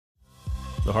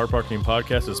The Hard Parking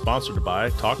Podcast is sponsored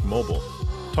by Talk Mobile.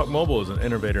 Talk Mobile is an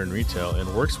innovator in retail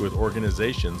and works with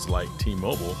organizations like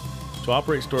T-Mobile to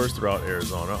operate stores throughout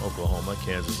Arizona, Oklahoma,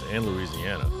 Kansas, and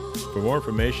Louisiana. For more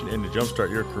information and to jumpstart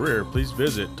your career, please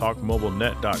visit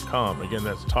TalkMobileNet.com. Again,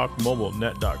 that's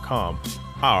TalkMobileNet.com,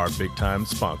 our big-time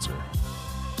sponsor.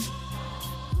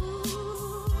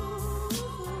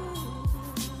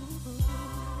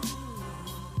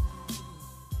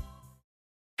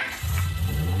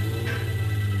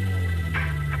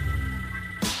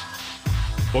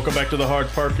 Welcome back to the Hard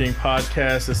Parking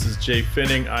Podcast. This is Jay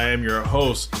Finning. I am your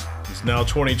host. It's now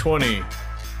 2020.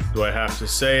 Do I have to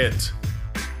say it?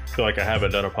 I feel like I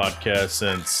haven't done a podcast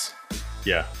since,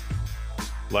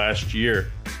 last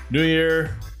year. New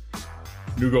year,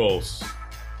 new goals.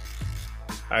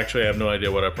 Actually, I have no idea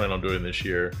what I plan on doing this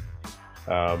year.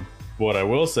 What I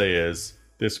will say is,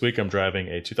 this week I'm driving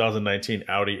a 2019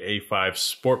 Audi A5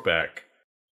 Sportback.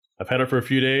 I've had it for a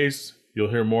few days. You'll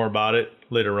hear more about it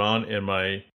later on in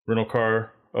my rental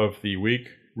car of the week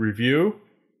review.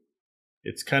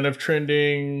 It's kind of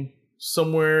trending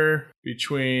somewhere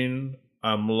between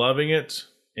I'm loving it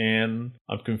and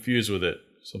I'm confused with it.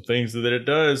 Some things that it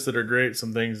does that are great,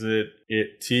 some things that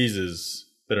it teases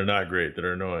that are not great, that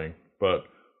are annoying. But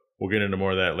we'll get into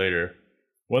more of that later.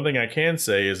 One thing I can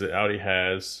say is that Audi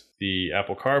has the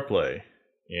Apple CarPlay.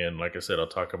 And like I said, I'll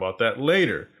talk about that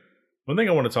later. One thing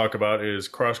I want to talk about is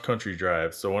cross-country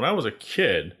drives. So when I was a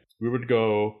kid, we would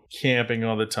go camping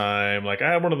all the time. Like,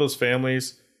 I had one of those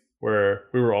families where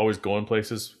we were always going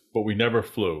places, but we never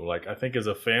flew. Like, I think as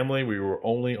a family, we were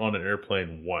only on an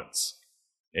airplane once.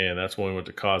 And that's when we went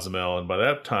to Cozumel. And by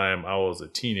that time, I was a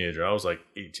teenager. I was like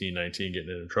 18, 19, getting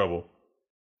into trouble.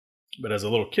 But as a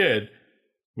little kid,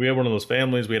 we had one of those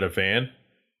families. We had a van.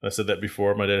 I said that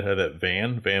before. My dad had that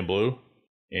Van Blue.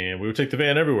 And we would take the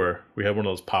van everywhere. We had one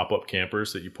of those pop-up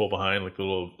campers that you pull behind, like the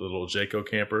little Jayco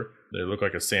camper. They look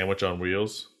like a sandwich on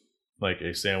wheels, like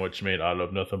a sandwich made out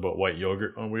of nothing but white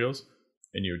yogurt on wheels.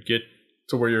 And you would get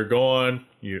to where you're going,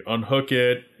 you'd unhook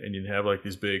it, and you'd have like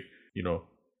these big,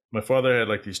 my father had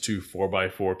like these two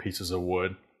 4x4 pieces of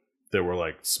wood that were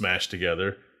like smashed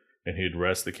together, and he'd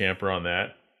rest the camper on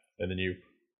that. And then you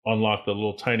unlock the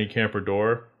little tiny camper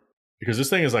door. Because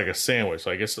this thing is like a sandwich. So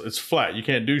I guess it's flat. You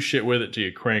can't do shit with it till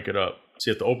you crank it up.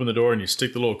 So you have to open the door and you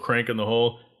stick the little crank in the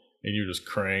hole. And you just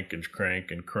crank and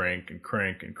crank and crank and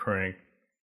crank and crank.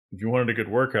 If you wanted a good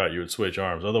workout, you would switch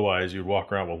arms. Otherwise, you'd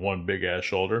walk around with one big ass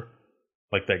shoulder.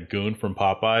 Like that goon from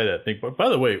Popeye. That thing. But by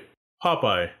the way,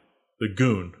 Popeye, the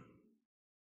goon.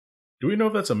 Do we know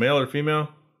if that's a male or female?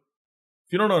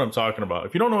 If you don't know what I'm talking about.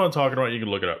 If you don't know what I'm talking about, you can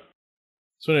look it up.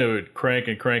 So anyway, it would crank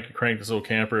and crank and crank this little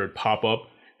camper. It would pop up.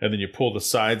 And then you pull the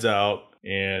sides out,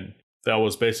 and that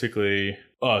was basically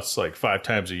us like 5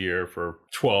 times a year for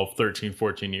 12, 13,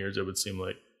 14 years, it would seem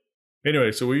like.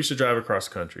 Anyway, so we used to drive across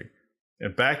the country.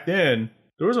 And back then,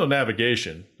 there was no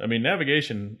navigation. I mean,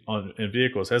 navigation in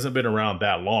vehicles hasn't been around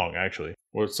that long, actually.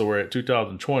 So we're at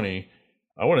 2020.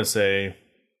 I want to say,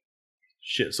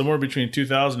 somewhere between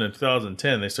 2000 and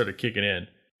 2010, they started kicking in.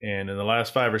 And in the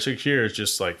last 5 or 6 years,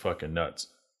 just like fucking nuts.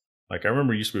 Like, I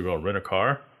remember you used to be able to rent a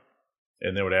car.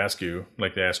 And they would ask you,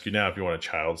 like they ask you now, if you want a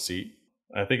child seat.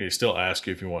 I think they still ask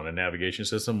you if you want a navigation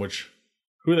system, which,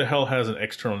 who the hell has an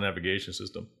external navigation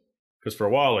system? Because for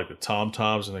a while, like the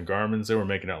TomToms and the Garmins, they were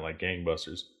making out like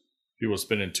gangbusters. People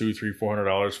spending $200, $300,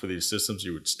 $400 for these systems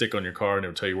you would stick on your car and it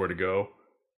would tell you where to go.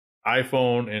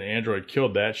 iPhone and Android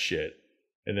killed that shit.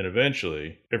 And then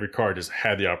eventually, every car just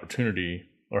had the opportunity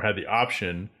or had the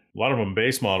option. A lot of them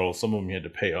base models, some of them you had to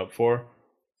pay up for.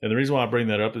 And the reason why I bring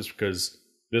that up is because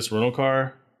this rental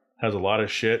car has a lot of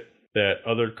shit that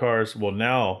other cars,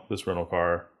 now this rental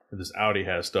car, this Audi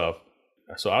has stuff.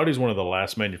 So Audi's one of the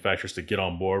last manufacturers to get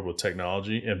on board with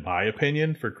technology, in my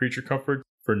opinion, for creature comfort,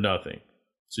 for nothing.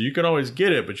 So you can always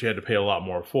get it, but you had to pay a lot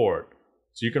more for it.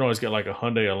 So you can always get like a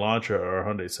Hyundai Elantra or a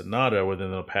Hyundai Sonata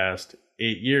within the past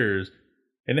 8 years,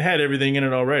 and it had everything in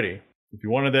it already. If you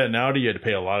wanted that in Audi, you had to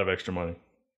pay a lot of extra money.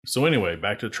 So anyway,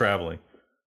 back to traveling.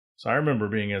 So I remember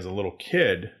being as a little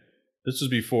kid. This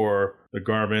was before the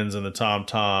Garmins and the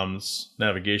TomToms,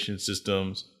 navigation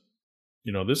systems.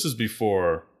 This is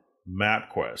before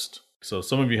MapQuest. So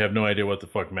some of you have no idea what the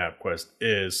fuck MapQuest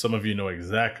is. Some of you know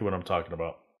exactly what I'm talking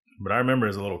about. But I remember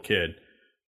as a little kid,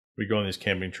 we'd go on these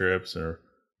camping trips or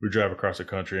we'd drive across the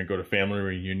country and go to family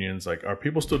reunions. Like, are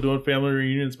people still doing family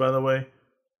reunions, by the way?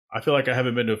 I feel like I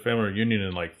haven't been to a family reunion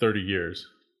in like 30 years.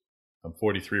 I'm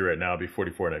 43 right now. I'll be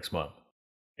 44 next month.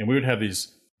 And we'd have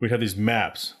these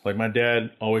maps. Like, my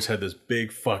dad always had this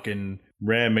big fucking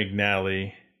Rand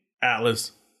McNally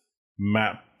Atlas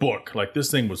map book. Like, this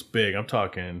thing was big. I'm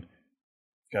talking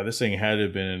God, this thing had to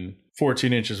have been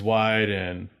 14 inches wide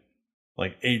and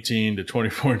like 18 to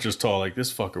 24 inches tall. Like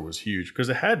this fucker was huge because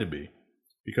it had to be.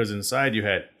 Because inside you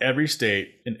had every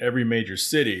state and every major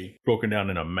city broken down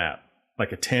in a map,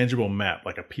 like a tangible map,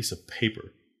 like a piece of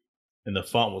paper. And the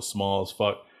font was small as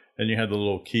fuck. And you had the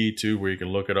little key too where you can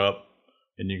look it up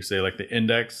and you can say like the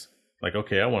index, like,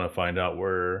 okay, I want to find out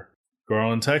where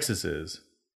Garland, Texas is.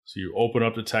 So you open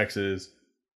up to Texas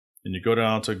and you go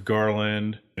down to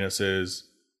Garland and it says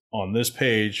on this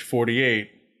page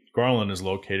 48, Garland is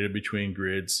located between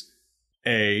grids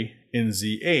A and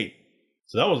Z8.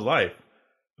 So that was life.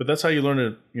 But that's how you learn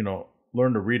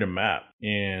to read a map.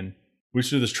 And we used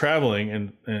to do this traveling,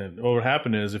 and what would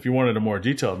happen is if you wanted a more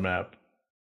detailed map,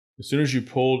 as soon as you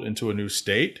pulled into a new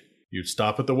state, you'd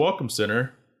stop at the Welcome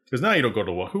Center. Because now you don't go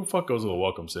to who the fuck goes to the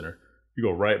Welcome Center? You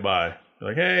go right by. You're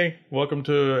like, hey, welcome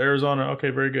to Arizona. Okay,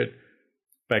 very good.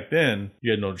 Back then, you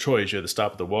had no choice. You had to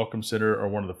stop at the Welcome Center or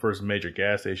one of the first major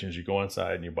gas stations. You go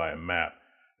inside and you buy a map.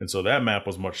 And so that map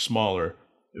was much smaller.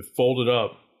 It folded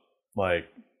up like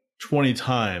 20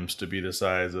 times to be the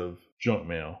size of junk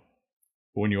mail.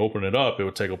 But when you open it up, it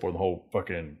would take up the whole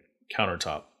fucking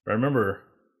countertop. I remember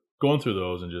going through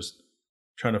those and just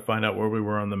trying to find out where we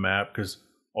were on the map because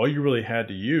all you really had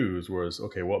to use was,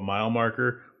 okay, what mile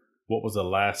marker? What was the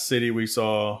last city we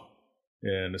saw?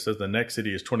 And it says the next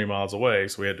city is 20 miles away.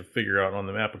 So we had to figure out on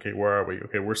the map, okay, where are we?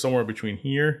 Okay, we're somewhere between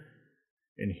here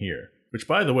and here. Which,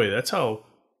 by the way, that's how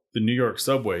the New York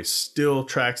subway still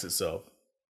tracks itself.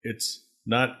 It's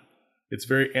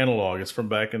very analog. It's from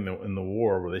back in the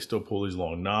war where they still pull these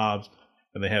long knobs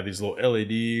and they have these little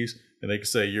LEDs and they can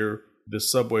say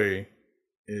this subway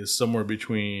is somewhere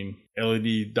between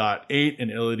LED dot 8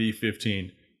 and LED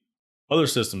 15. Other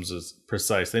systems is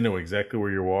precise. They know exactly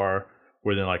where you are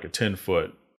within like a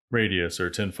 10-foot radius or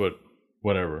 10-foot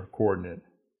whatever coordinate.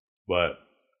 But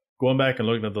going back and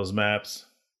looking at those maps,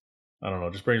 I don't know,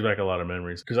 it just brings back a lot of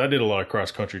memories. Because I did a lot of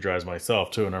cross-country drives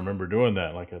myself, too, and I remember doing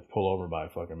that, like I'd pull over by a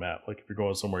fucking map. Like if you're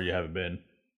going somewhere you haven't been,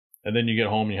 and then you get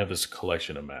home and you have this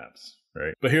collection of maps,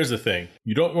 right? But here's the thing.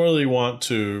 You don't really want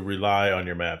to rely on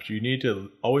your maps. You need to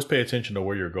always pay attention to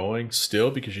where you're going still,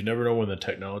 because you never know when the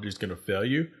technology is going to fail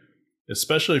you,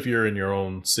 especially if you're in your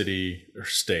own city or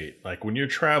state. Like when you're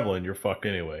traveling, you're fucked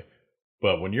anyway.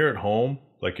 But when you're at home,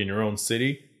 like in your own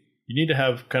city, you need to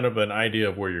have kind of an idea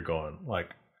of where you're going.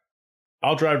 Like,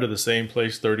 I'll drive to the same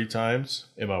place 30 times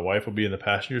and my wife will be in the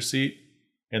passenger seat.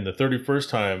 And the 31st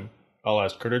time, I'll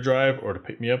ask her to drive or to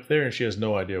pick me up there and she has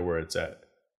no idea where it's at.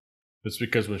 It's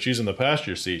because when she's in the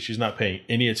passenger seat, she's not paying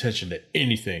any attention to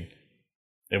anything.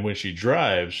 And when she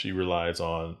drives, she relies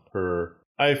on her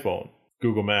iPhone,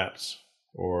 Google Maps,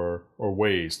 or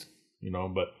Waze,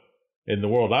 But in the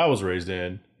world I was raised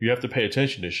in, you have to pay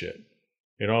attention to shit.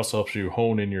 It also helps you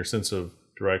hone in your sense of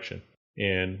direction.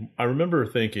 And I remember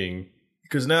thinking,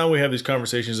 because now we have these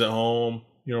conversations at home,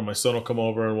 my son will come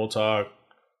over and we'll talk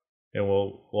and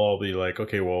we'll all be like,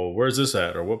 okay, well, where's this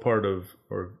at? Or what part of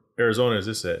Arizona is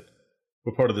this at?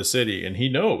 What part of the city? And he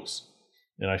knows.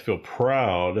 And I feel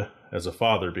proud as a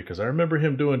father because I remember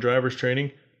him doing driver's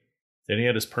training. Then he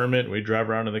had his permit. We drive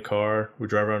around in the car. We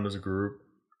drive around as a group.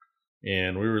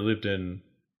 And we lived in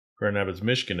Grand Rapids,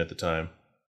 Michigan at the time.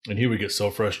 And he would get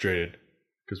so frustrated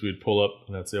because we'd pull up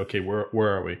and I'd say, okay, where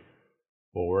are we?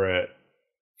 Well, we're at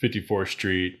 54th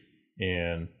Street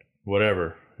and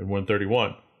whatever, and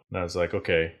 131. And I was like,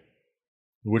 okay,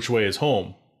 which way is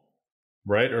home?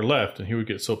 Right or left? And he would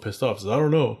get so pissed off. He says, I don't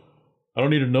know. I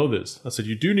don't need to know this. I said,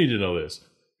 you do need to know this.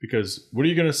 Because what are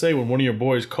you going to say when one of your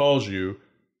boys calls you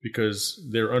because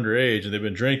they're underage and they've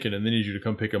been drinking and they need you to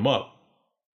come pick them up?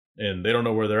 And they don't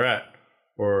know where they're at.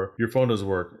 Or your phone doesn't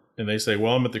work. And they say,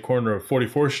 well, I'm at the corner of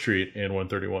 44th Street and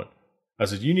 131. I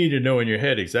said, you need to know in your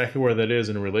head exactly where that is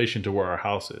in relation to where our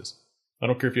house is. I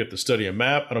don't care if you have to study a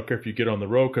map. I don't care if you get on the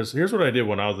road. Because here's what I did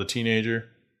when I was a teenager.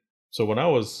 So when I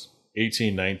was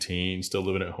 18, 19, still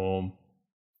living at home,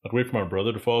 I'd wait for my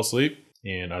brother to fall asleep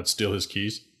and I'd steal his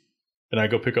keys. And I'd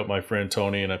go pick up my friend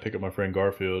Tony and I'd pick up my friend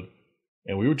Garfield.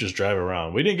 And we would just drive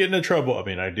around. We didn't get into trouble. I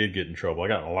mean, I did get in trouble. I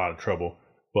got in a lot of trouble.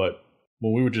 But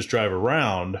when we would just drive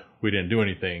around, we didn't do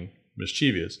anything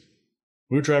mischievous.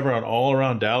 We would drive around all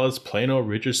around Dallas, Plano,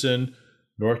 Richardson,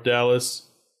 North Dallas,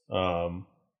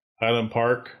 Highland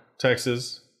Park,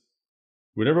 Texas.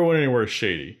 We never went anywhere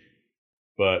shady,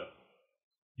 but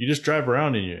you just drive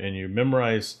around and you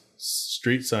memorize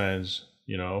street signs.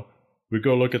 We'd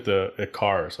go look at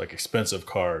cars, like expensive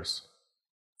cars.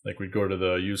 Like we'd go to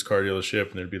the used car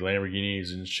dealership and there'd be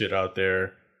Lamborghinis and shit out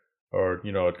there. Or,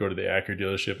 I'd go to the Acura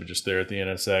dealership and just stare at the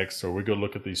NSX. Or we'd go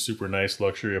look at these super nice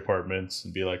luxury apartments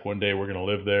and be like, one day we're going to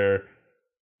live there.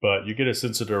 But you get a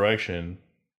sense of direction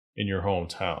in your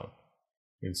hometown.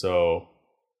 And so,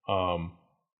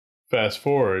 fast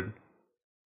forward,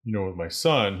 with my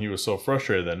son, he was so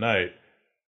frustrated that night,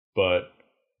 but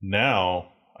now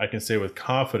I can say with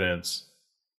confidence,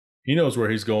 he knows where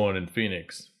he's going in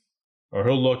Phoenix, or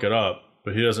he'll look it up,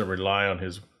 but he doesn't rely on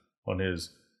his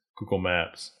Google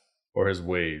Maps or his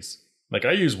Waze. Like,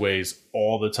 I use Waze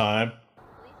all the time,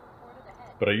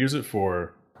 but I use it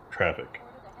for traffic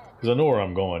because I know where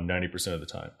I'm going 90% of the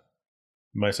time.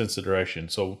 My sense of direction.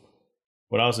 So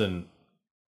when I was in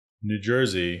New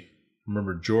Jersey, I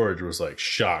remember George was like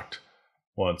shocked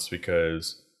once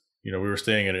because, we were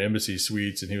staying at Embassy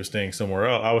Suites and he was staying somewhere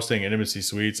else. I was staying at Embassy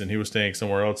Suites and he was staying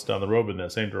somewhere else down the road in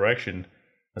that same direction.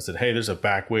 I said, hey, there's a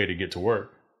back way to get to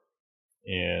work.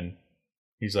 And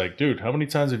he's like, dude, how many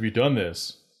times have you done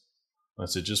this? I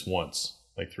said, just once,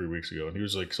 like 3 weeks ago. And he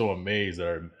was like so amazed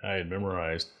that I had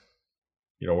memorized,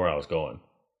 where I was going.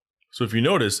 So if you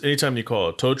notice, anytime you call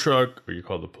a tow truck or you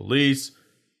call the police,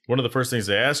 one of the first things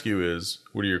they ask you is,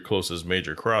 what are your closest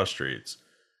major cross streets?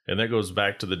 And that goes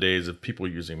back to the days of people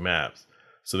using maps.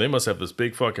 So they must have this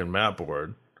big fucking map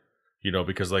board,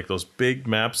 because like those big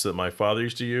maps that my father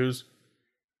used to use,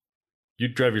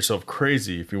 you'd drive yourself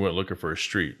crazy if you went looking for a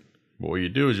street. But what you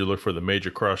do is you look for the major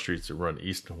cross streets that run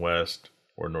east and west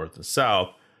or north and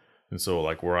south. And so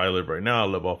like where I live right now, I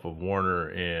live off of Warner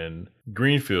and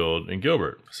Greenfield and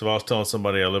Gilbert. So if I was telling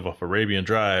somebody I live off Arabian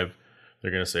Drive,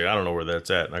 they're going to say, I don't know where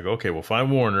that's at. And I go, okay, well,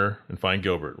 find Warner and find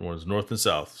Gilbert. One's north and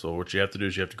south. So what you have to do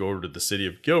is you have to go over to the city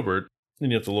of Gilbert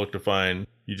and you have to look to find,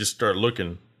 you just start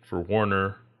looking for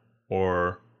Warner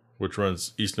or which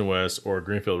runs east and west, or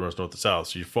Greenfield runs north and south.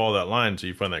 So you follow that line until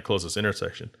you find that closest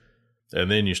intersection.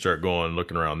 And then you start going,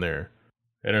 looking around there.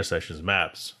 Intersections,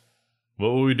 maps.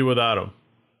 What would we do without them?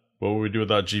 What would we do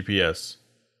without GPS?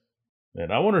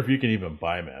 And I wonder if you can even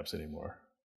buy maps anymore.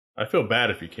 I feel bad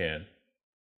if you can.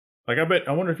 Like,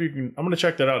 I wonder if you can. I'm going to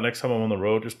check that out next time I'm on the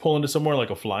road. Just pull into somewhere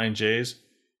like a Flying J's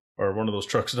or one of those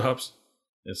truck stops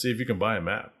and see if you can buy a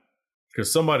map.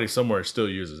 Because somebody somewhere still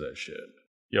uses that shit.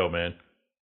 Yo, man,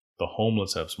 the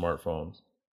homeless have smartphones.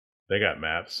 They got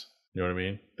maps. You know what I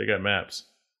mean? They got maps.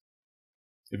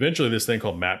 Eventually, this thing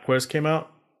called MapQuest came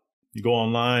out. You go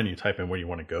online, you type in where you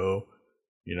want to go,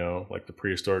 like the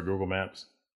prehistoric Google Maps.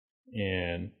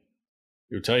 And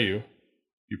it will tell you,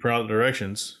 you print out the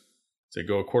directions. Say,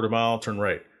 go a quarter mile, turn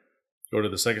right. Go to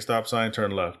the second stop sign,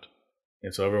 turn left.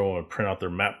 And so everyone would print out their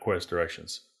MapQuest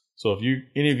directions. So if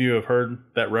any of you have heard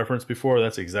that reference before,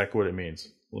 that's exactly what it means.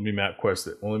 Let me MapQuest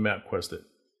it. Only MapQuest it.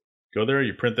 Go there,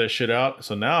 you print that shit out.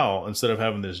 So now, instead of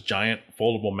having this giant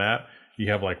foldable map,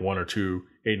 you have like one or two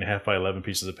 8.5 by 11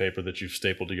 pieces of paper that you've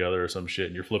stapled together or some shit,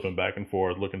 and you're flipping back and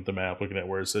forth, looking at the map, looking at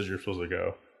where it says you're supposed to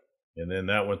go. And then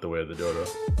that went the way of the dodo.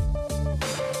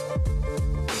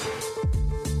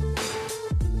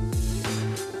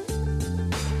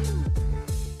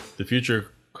 The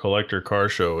Future Collector Car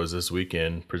Show is this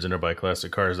weekend, presented by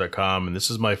ClassicCars.com, and this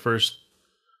is my first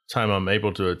time I'm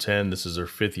able to attend. This is their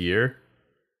 5th year.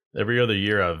 Every other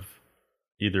year I've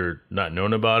either not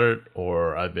known about it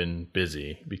or I've been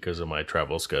busy because of my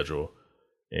travel schedule.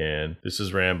 And this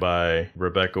is ran by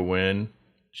Rebecca Wynn.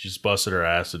 She's busted her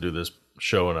ass to do this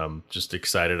show, and I'm just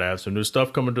excited. I have some new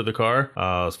stuff coming to the car.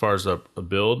 As far as a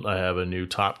build, I have a new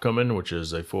top coming, which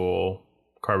is a full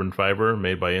carbon fiber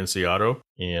made by NC Auto.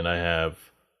 And I have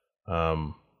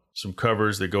some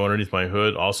covers that go underneath my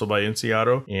hood, also by NC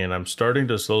Auto. And I'm starting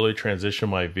to slowly transition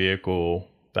my vehicle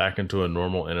back into a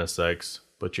normal NSX.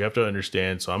 But you have to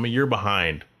understand, so I'm a year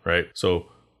behind, right? So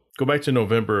go back to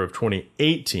November of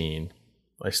 2018.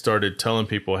 I started telling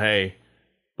people, hey,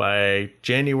 by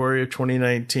January of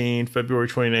 2019, February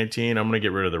 2019, I'm going to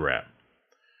get rid of the wrap.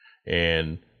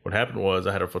 And what happened was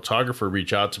I had a photographer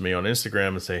reach out to me on Instagram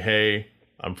and say, hey,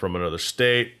 I'm from another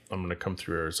state. I'm going to come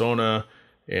through Arizona,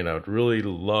 and I would really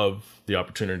love the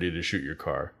opportunity to shoot your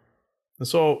car. And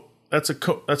so that's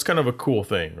kind of a cool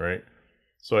thing, right?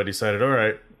 So I decided, all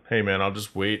right, hey man, I'll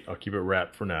just wait. I'll keep it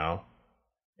wrapped for now.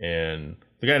 And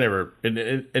the guy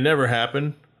it never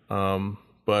happened.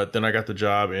 But then I got the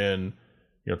job in,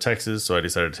 Texas. So I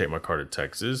decided to take my car to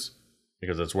Texas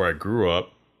because that's where I grew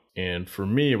up. And for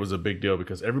me, it was a big deal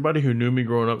because everybody who knew me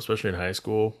growing up, especially in high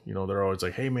school, they're always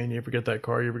like, hey man, you ever get that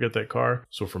car? You ever get that car?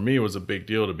 So for me, it was a big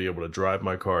deal to be able to drive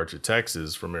my car to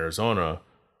Texas from Arizona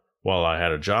while I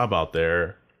had a job out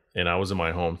there. And I was in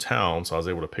my hometown, so I was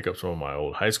able to pick up some of my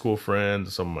old high school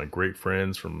friends, some of my great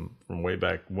friends from way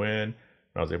back when. And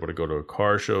I was able to go to a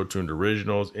car show, Tuned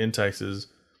Originals in Texas,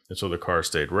 and so the car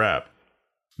stayed wrapped.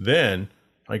 Then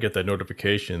I get that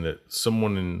notification that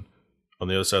someone on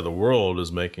the other side of the world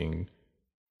is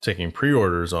taking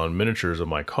pre-orders on miniatures of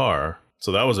my car.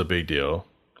 So that was a big deal.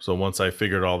 So once I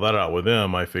figured all that out with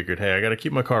them, I figured, hey, I got to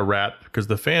keep my car wrapped because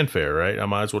the fanfare, right? I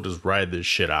might as well just ride this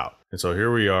shit out. And so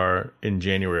here we are in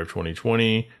January of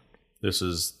 2020. This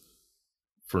is,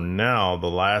 for now, the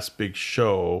last big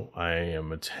show I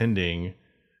am attending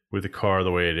with the car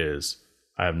the way it is.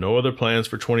 I have no other plans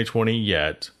for 2020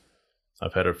 yet.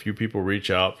 I've had a few people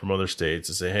reach out from other states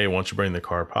and say, hey, why don't you bring the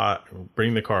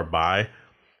car by?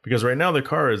 Because right now the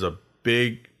car is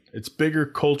it's bigger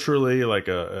culturally, like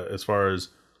as far as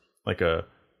like a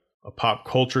pop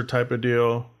culture type of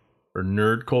deal or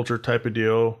nerd culture type of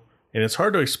deal. And it's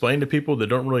hard to explain to people that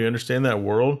don't really understand that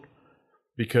world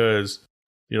because,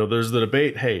 there's the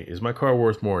debate, hey, is my car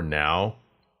worth more now?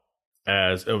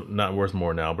 Not worth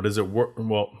more now, but is it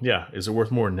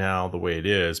worth more now the way it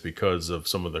is because of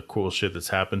some of the cool shit that's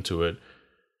happened to it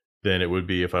than it would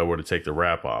be if I were to take the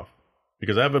wrap off?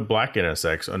 Because I have a black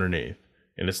NSX underneath,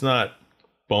 and it's not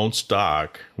bone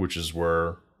stock, which is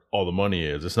where all the money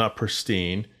is. It's not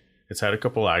pristine. It's had a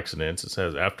couple accidents. It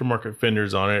has aftermarket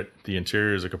fenders on it. The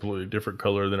interior is a completely different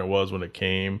color than it was when it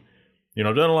came.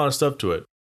 I've done a lot of stuff to it.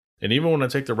 And even when I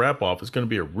take the wrap off, it's going to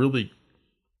be a really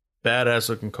badass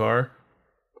looking car.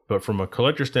 But from a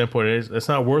collector standpoint, it's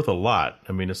not worth a lot.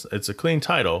 I mean, it's a clean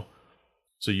title.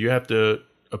 So you have to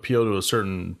appeal to a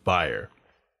certain buyer.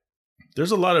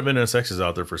 There's a lot of NSXs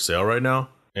out there for sale right now.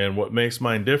 And what makes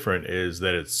mine different is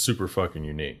that it's super fucking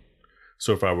unique.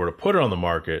 So if I were to put it on the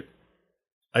market,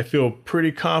 I feel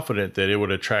pretty confident that it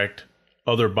would attract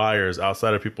other buyers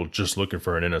outside of people just looking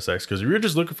for an NSX. Because if you're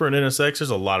just looking for an NSX, there's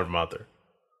a lot of them out there.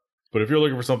 But if you're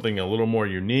looking for something a little more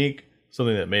unique,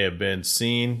 something that may have been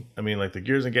seen, I mean, like the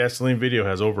Gears and Gasoline video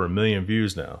has over 1 million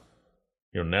views now.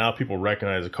 Now people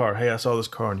recognize the car. Hey, I saw this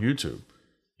car on YouTube.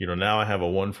 Now I have a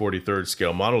 1/43rd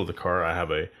scale model of the car. I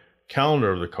have a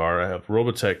calendar of the car. I have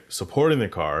Robotech supporting the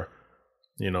car.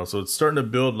 So it's starting to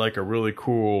build like a really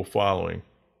cool following.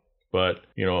 But,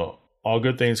 all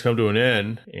good things come to an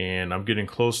end, and I'm getting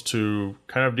close to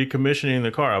kind of decommissioning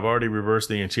the car. I've already reversed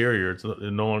the interior. It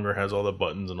no longer has all the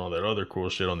buttons and all that other cool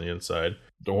shit on the inside.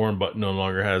 The horn button no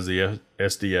longer has the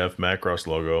SDF Macross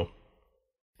logo.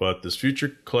 But this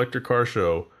future collector car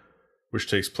show, which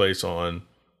takes place on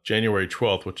January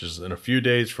 12th, which is in a few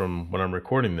days from when I'm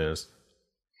recording this,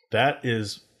 that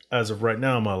is, as of right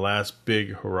now, my last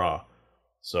big hurrah.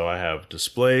 So I have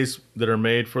displays that are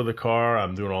made for the car.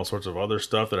 I'm doing all sorts of other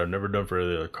stuff that I've never done for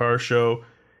the car show.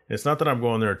 And it's not that I'm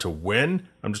going there to win.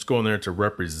 I'm just going there to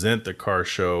represent the car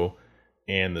show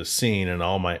and the scene and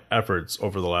all my efforts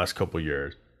over the last couple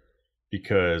years.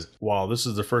 Because while this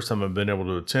is the first time I've been able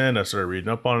to attend, I started reading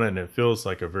up on it, and it feels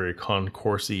like a very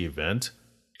concourse-y event.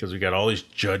 Because we got all these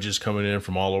judges coming in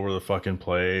from all over the fucking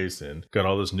place and got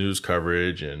all this news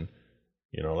coverage. And,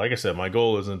 like I said, my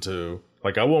goal isn't to...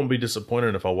 I won't be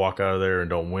disappointed if I walk out of there and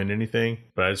don't win anything,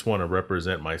 but I just want to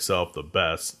represent myself the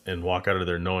best and walk out of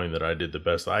there knowing that I did the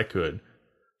best I could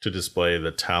to display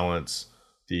the talents,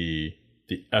 the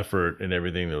effort, and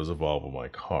everything that was involved with my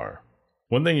car.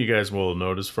 One thing you guys will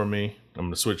notice from me,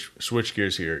 I'm going to switch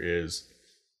gears here, is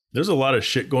there's a lot of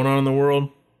shit going on in the world.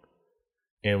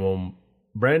 And when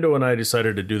Brando and I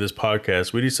decided to do this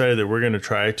podcast, we decided that we're going to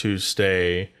try to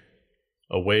stay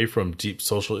away from deep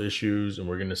social issues, and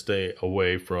we're going to stay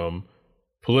away from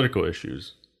political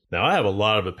issues. Now, I have a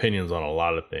lot of opinions on a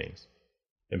lot of things,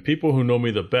 and people who know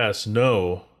me the best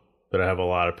know that I have a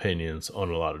lot of opinions on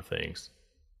a lot of things.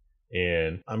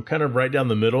 And I'm kind of right down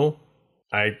the middle.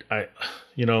 I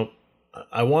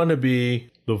want to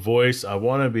be the voice. I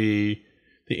want to be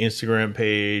the Instagram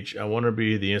page. I want to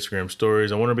be the Instagram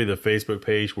stories. I want to be the Facebook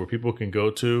page where people can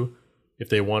go to if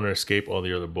they want to escape all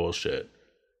the other bullshit.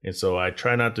 And so I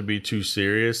try not to be too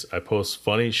serious. I post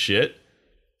funny shit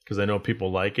because I know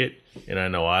people like it and I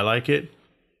know I like it.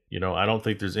 I don't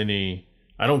think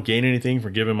I don't gain anything for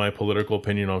giving my political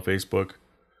opinion on Facebook.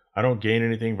 I don't gain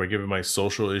anything by giving my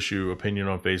social issue opinion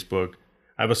on Facebook.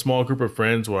 I have a small group of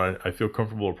friends where I feel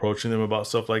comfortable approaching them about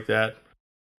stuff like that.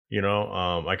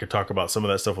 I could talk about some of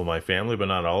that stuff with my family, but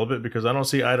not all of it, because I don't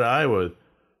see eye to eye with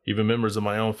even members of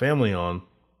my own family on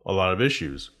a lot of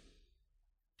issues.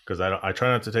 Because I try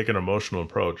not to take an emotional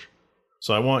approach.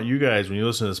 So I want you guys, when you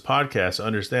listen to this podcast, to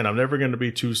understand I'm never going to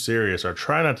be too serious, or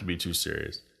try not to be too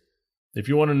serious. If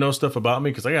you want to know stuff about me,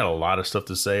 because I got a lot of stuff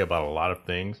to say about a lot of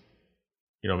things,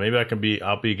 maybe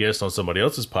I'll be a guest on somebody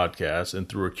else's podcast, and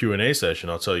through a Q&A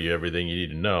session, I'll tell you everything you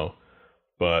need to know.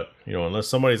 But, unless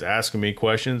somebody's asking me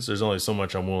questions, there's only so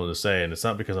much I'm willing to say. And it's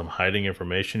not because I'm hiding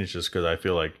information. It's just because I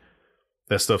feel like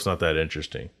that stuff's not that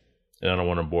interesting. And I don't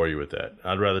want to bore you with that.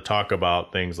 I'd rather talk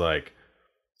about things like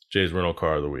Jay's rental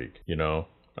car of the week.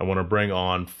 I want to bring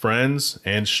on friends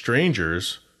and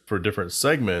strangers for different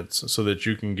segments so that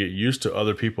you can get used to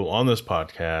other people on this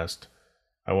podcast.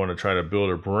 I want to try to build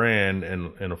a brand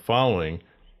and a following.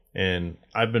 And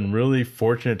I've been really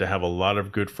fortunate to have a lot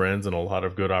of good friends and a lot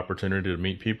of good opportunity to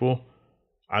meet people.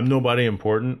 I'm nobody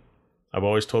important. I've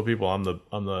always told people I'm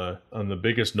the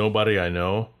biggest nobody I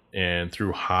know. And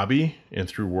through hobby and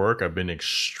through work, I've been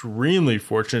extremely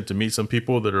fortunate to meet some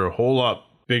people that are a whole lot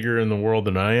bigger in the world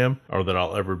than I am or that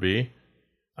I'll ever be.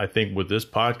 I think with this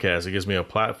podcast, it gives me a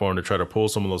platform to try to pull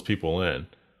some of those people in.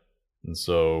 And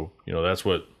so, that's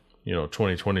what,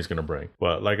 2020 is going to bring.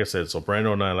 But like I said, so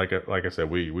Brando and I, like I said,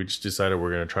 we just decided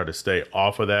we're going to try to stay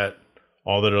off of that,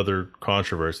 all that other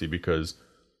controversy, because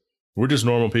we're just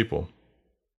normal people.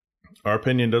 Our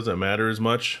opinion doesn't matter as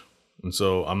much. And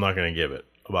so I'm not going to give it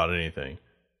about anything.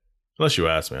 Unless you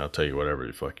ask me, I'll tell you whatever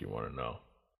the fuck you want to know.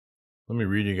 Let me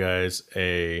read you guys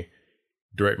a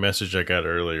direct message I got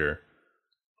earlier.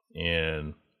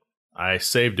 And I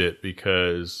saved it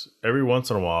because every once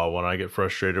in a while when I get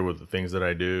frustrated with the things that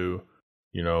I do,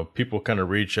 people kind of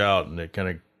reach out and it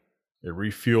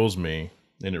refuels me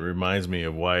and it reminds me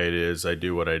of why it is I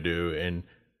do what I do. And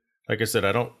like I said,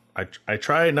 I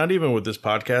try, not even with this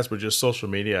podcast, but just social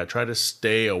media, I try to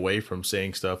stay away from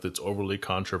saying stuff that's overly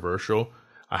controversial.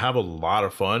 I have a lot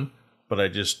of fun, but I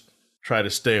just try to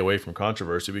stay away from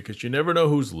controversy because you never know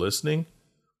who's listening.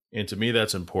 And to me,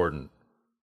 that's important.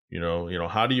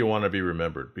 How do you want to be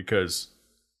remembered? Because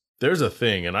there's a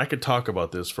thing, and I could talk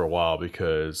about this for a while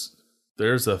because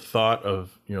there's a thought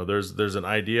of, there's an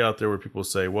idea out there where people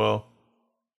say, well,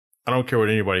 I don't care what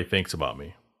anybody thinks about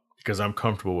me because I'm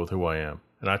comfortable with who I am.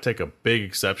 And I take a big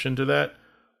exception to that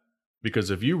because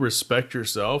if you respect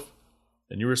yourself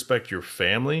and you respect your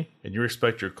family and you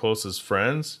respect your closest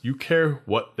friends, you care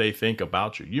what they think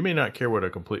about you. You may not care what a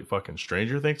complete fucking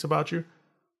stranger thinks about you,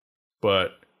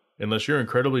 but unless you're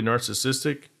incredibly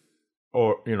narcissistic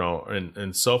or,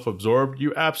 and self-absorbed,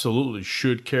 you absolutely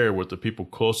should care what the people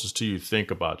closest to you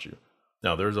think about you.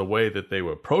 Now, there's a way that they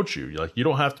will approach you. Like, you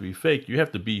don't have to be fake. You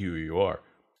have to be who you are.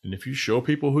 And if you show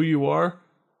people who you are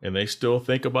and they still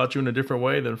think about you in a different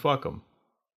way, then fuck them.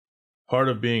 Part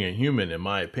of being a human, in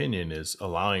my opinion, is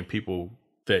allowing people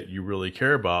that you really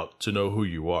care about to know who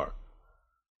you are.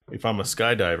 If I'm a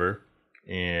skydiver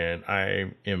and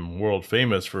I am world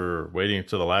famous for waiting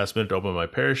until the last minute to open my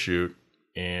parachute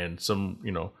and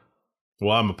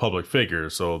I'm a public figure.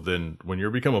 So then when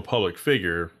you become a public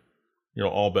figure,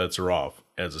 all bets are off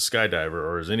as a skydiver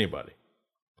or as anybody.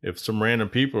 If some random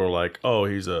people are like, oh,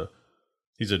 he's a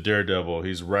daredevil,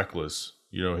 he's reckless,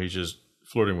 he's just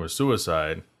flirting with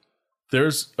suicide.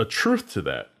 There's a truth to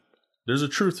that.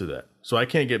 So I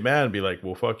can't get mad and be like,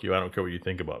 well, fuck you. I don't care what you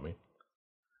think about me.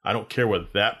 I don't care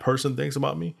what that person thinks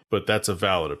about me, but that's a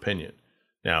valid opinion.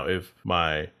 Now, if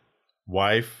my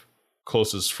wife,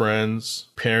 closest friends,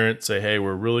 parents say, hey,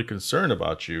 we're really concerned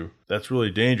about you, that's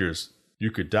really dangerous, you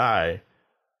could die,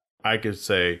 I could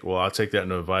say, well, I'll take that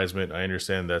into advisement. I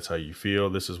understand that's how you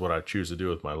feel. This is what I choose to do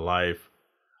with my life.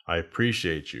 I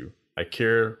appreciate you. I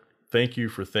care. Thank you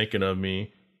for thinking of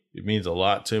me. It means a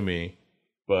lot to me,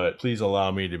 but please allow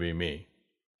me to be me.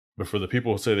 But for the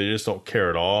people who say they just don't care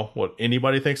at all what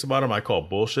anybody thinks about them, I call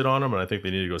bullshit on them, and I think they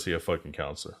need to go see a fucking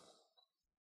counselor.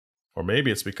 Or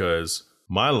maybe it's because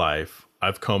my life,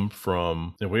 I've come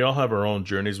from, and we all have our own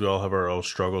journeys, we all have our own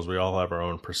struggles, we all have our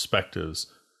own perspectives.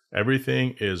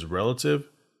 Everything is relative.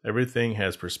 Everything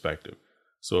has perspective.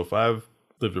 So if I've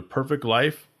lived a perfect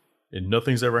life and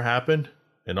nothing's ever happened,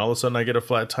 and all of a sudden I get a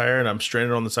flat tire and I'm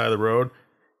stranded on the side of the road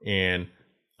and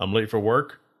I'm late for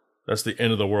work, that's the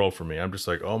end of the world for me. I'm just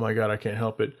like, oh my God, I can't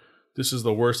help it. This is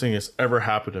the worst thing that's ever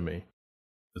happened to me.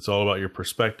 It's all about your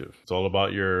perspective. It's all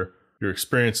about your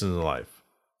experiences in life.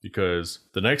 Because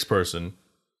the next person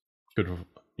could,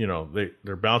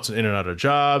 they're bouncing in and out of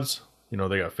jobs. They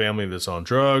got family that's on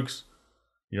drugs.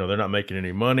 They're not making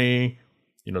any money.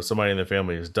 Somebody in the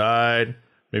family has died.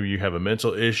 Maybe you have a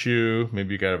mental issue.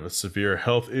 Maybe you got a severe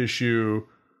health issue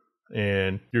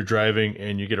and you're driving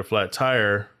and you get a flat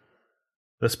tire.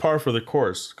 That's par for the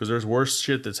course because there's worse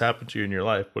shit that's happened to you in your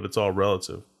life, but it's all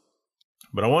relative.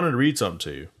 But I wanted to read something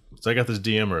to you. So I got this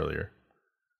DM earlier.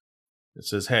 It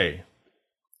says, hey,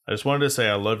 I just wanted to say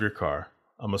I love your car.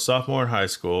 I'm a sophomore in high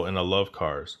school and I love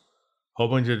cars.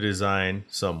 Hoping to design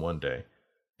some one day.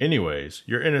 Anyways,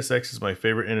 your NSX is my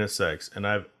favorite NSX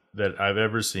that I've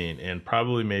ever seen and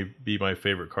probably may be my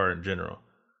favorite car in general.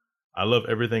 I love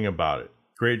everything about it.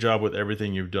 Great job with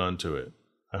everything you've done to it.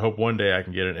 I hope one day I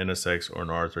can get an NSX or an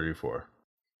R34.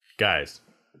 Guys,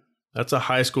 that's a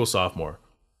high school sophomore.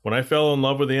 When I fell in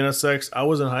love with the NSX, I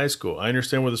was in high school. I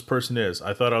understand where this person is.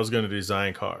 I thought I was going to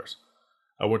design cars.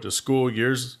 I went to school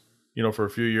years for a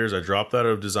few years, I dropped out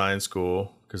of design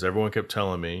school because everyone kept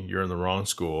telling me, you're in the wrong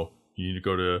school. You need to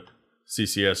go to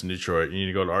CCS in Detroit. You need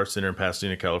to go to Art Center in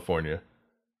Pasadena, California.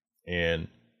 And,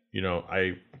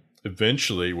 I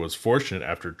eventually was fortunate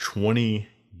after 20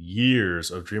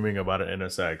 years of dreaming about an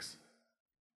NSX,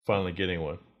 finally getting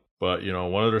one. But,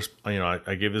 one of the,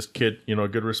 I gave this kid, a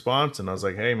good response, and I was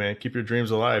like, hey man, keep your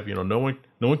dreams alive. No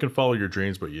one can follow your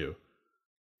dreams but you.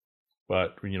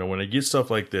 But, when I get stuff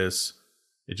like this,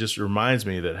 it just reminds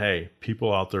me that, hey,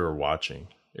 people out there are watching.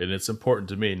 And it's important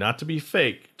to me not to be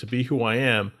fake, to be who I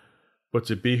am, but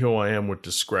to be who I am with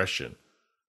discretion.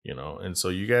 And so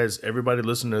you guys, everybody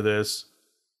listen to this.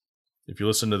 If you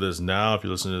listen to this now, if you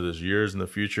listen to this years in the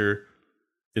future,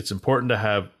 it's important to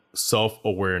have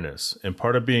self-awareness. And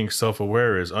part of being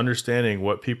self-aware is understanding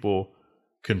what people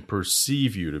can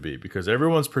perceive you to be, because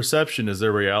everyone's perception is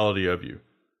their reality of you.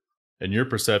 And your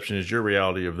perception is your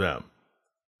reality of them.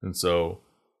 And so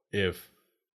if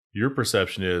your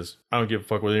perception is, I don't give a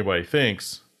fuck what anybody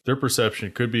thinks, their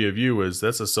perception could be of you as,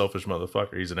 that's a selfish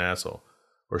motherfucker. He's an asshole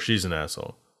or she's an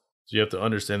asshole. So you have to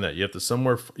understand that. You have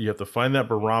to find that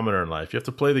barometer in life. You have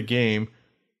to play the game.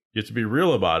 You have to be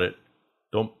real about it.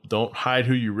 Don't hide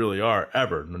who you really are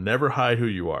ever. Never hide who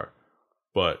you are.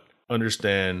 But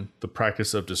understand the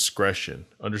practice of discretion.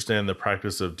 Understand the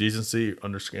practice of decency.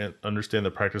 Understand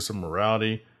the practice of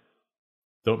morality.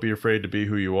 Don't be afraid to be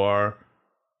who you are.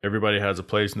 Everybody has a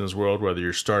place in this world, whether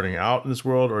you're starting out in this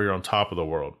world or you're on top of the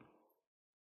world.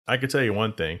 I can tell you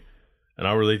one thing, and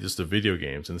I'll relate this to video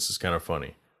games, and this is kind of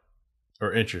funny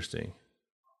or interesting.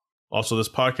 Also, this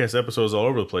podcast episode is all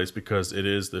over the place because it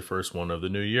is the first one of the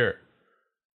new year.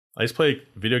 I used to play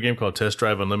a video game called Test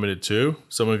Drive Unlimited 2.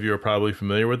 Some of you are probably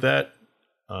familiar with that.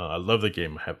 I love the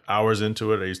game. I have hours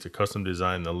into it. I used to custom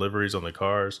design the liveries on the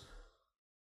cars.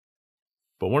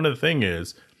 But one of the things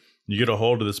is you get a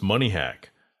hold of this money hack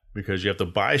because you have to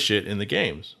buy shit in the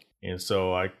games. And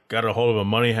so I got a hold of a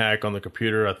money hack on the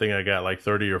computer. I think I got like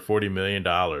 $30 or $40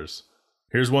 million.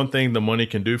 Here's one thing the money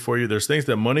can do for you. There's things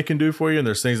that money can do for you, and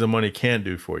there's things that money can't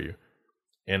do for you.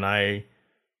 And I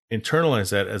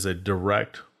internalize that as a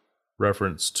direct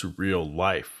reference to real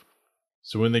life.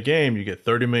 So in the game, you get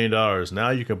 $30 million.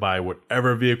 Now you can buy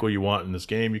whatever vehicle you want in this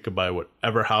game. You can buy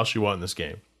whatever house you want in this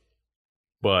game.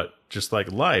 But just like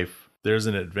life, there's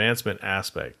an advancement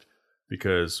aspect.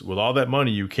 Because with all that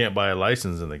money, you can't buy a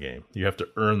license in the game. You have to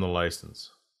earn the license.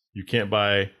 You can't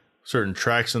buy certain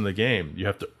tracks in the game. You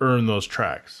have to earn those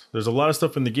tracks. There's a lot of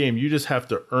stuff in the game you just have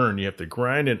to earn. You have to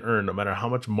grind and earn no matter how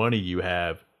much money you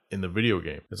have in the video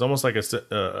game. It's almost like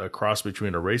a cross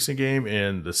between a racing game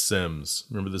and The Sims.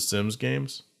 Remember the Sims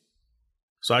games?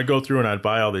 So I'd go through and I'd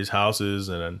buy all these houses,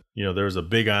 and there was a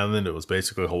big island. It was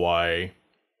basically Hawaii.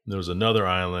 There was another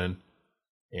island,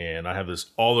 and I have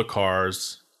all the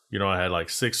cars. I had like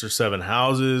 6 or 7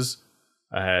 houses.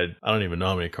 I don't even know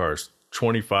how many cars,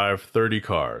 25, 30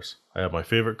 cars. I have my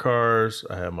favorite cars.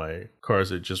 I have my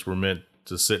cars that just were meant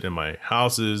to sit in my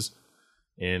houses.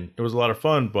 And it was a lot of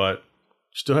fun, but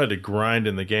still had to grind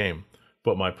in the game.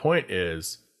 But my point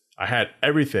is, I had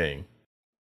everything.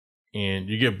 And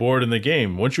you get bored in the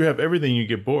game. Once you have everything, you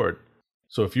get bored.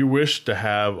 So if you wish to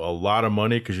have a lot of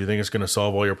money because you think it's going to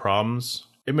solve all your problems,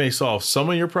 it may solve some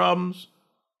of your problems,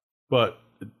 but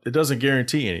it doesn't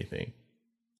guarantee anything.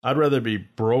 I'd rather be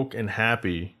broke and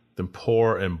happy than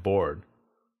poor and bored.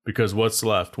 Because what's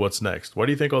left? What's next? Why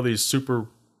do you think all these super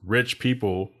rich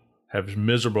people have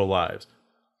miserable lives?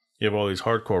 You have all these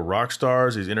hardcore rock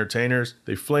stars, these entertainers.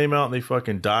 They flame out and they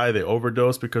fucking die. They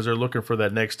overdose because they're looking for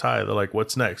that next high. They're like,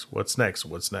 what's next? What's next?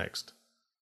 What's next?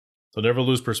 So never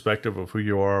lose perspective of who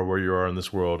you are, where you are in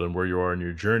this world, and where you are in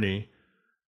your journey.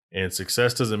 And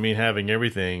success doesn't mean having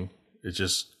everything. It's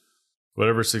just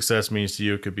whatever success means to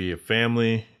you. It could be a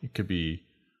family. It could be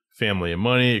family and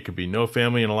money. It could be no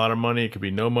family and a lot of money. It could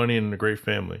be no money and a great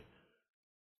family.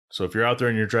 So if you're out there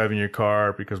and you're driving your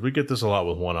car, because we get this a lot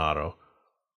with One Auto.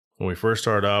 When we first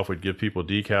started off, we'd give people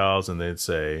decals and they'd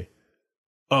say,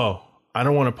 oh, I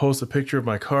don't want to post a picture of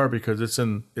my car because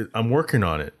I'm working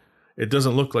on it. It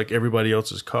doesn't look like everybody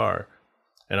else's car.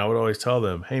 And I would always tell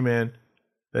them, hey man,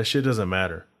 that shit doesn't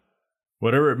matter.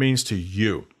 Whatever it means to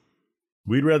you.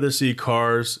 We'd rather see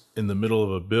cars in the middle of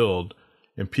a build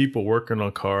and people working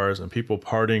on cars and people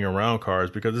partying around cars,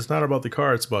 because it's not about the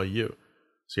car, it's about you.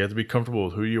 So you have to be comfortable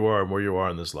with who you are and where you are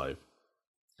in this life.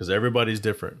 Because everybody's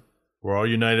different. We're all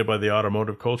united by the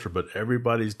automotive culture, but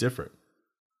everybody's different.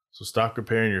 So stop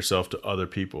comparing yourself to other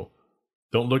people.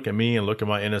 Don't look at me and look at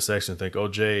my NSX and think,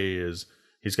 oh,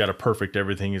 he's got a perfect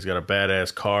everything. He's got a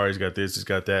badass car. He's got this, he's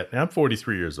got that. And I'm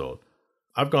 43 years old.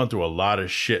 I've gone through a lot of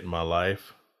shit in my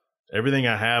life. Everything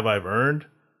I have, I've earned.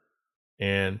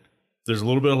 And there's a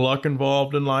little bit of luck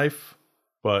involved in life,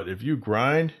 but if you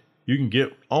grind, you can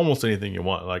get almost anything you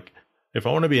want. Like, if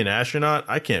I want to be an astronaut,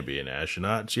 I can't be an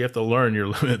astronaut. So you have to learn your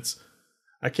limits.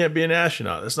 I can't be an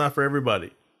astronaut. That's not for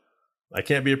everybody. I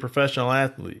can't be a professional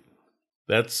athlete.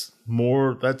 That's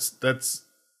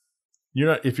you're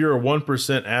not, if you're a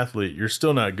 1% athlete, you're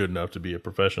still not good enough to be a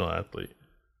professional athlete.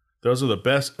 Those are the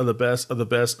best of the best of the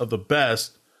best of the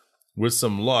best with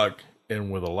some luck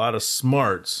and with a lot of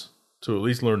smarts to at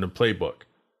least learn the playbook.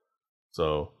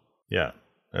 So yeah,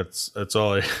 that's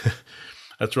all I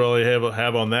that's all I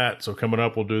have on that. So coming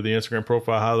up, we'll do the Instagram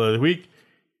profile highlight of the week,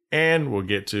 and we'll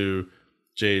get to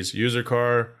Jay's user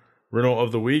car rental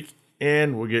of the week,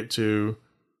 and we'll get to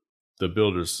the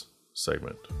builders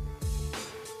segment.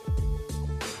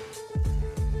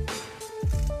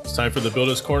 It's time for the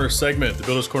Builders Corner segment. The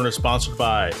Builders Corner is sponsored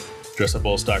by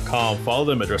DressUpBolts.com. Follow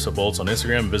them at DressUpBolts on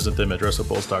Instagram. Visit them at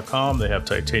DressUpBolts.com. They have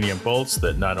titanium bolts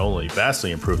that not only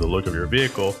vastly improve the look of your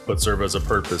vehicle, but serve as a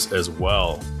purpose as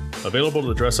well. Available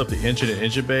to dress up the engine and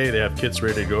engine bay, they have kits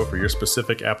ready to go for your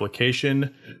specific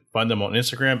application. Find them on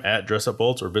Instagram at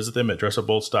DressUpBolts or visit them at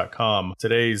DressUpBolts.com.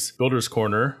 Today's Builders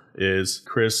Corner is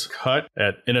Chris Hutt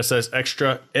at NS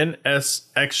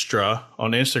Extra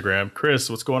on Instagram. Chris,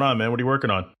 what's going on, man? What are you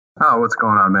working on? Oh, what's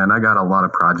going on, man? I got a lot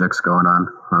of projects going on.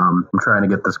 I'm trying to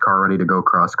get this car ready to go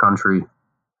cross country,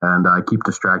 and I keep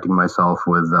distracting myself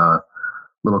with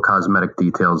little cosmetic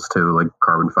details too, like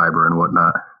carbon fiber and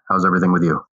whatnot. How's everything with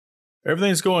you?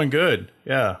 Everything's going good.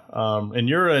 Yeah. And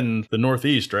you're in the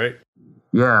Northeast, right?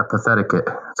 Yeah, pathetic.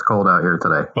 It's cold out here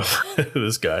today.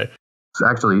 This guy. So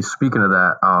actually, speaking of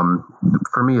that,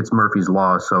 for me, it's Murphy's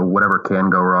Law. So whatever can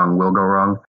go wrong will go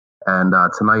wrong. And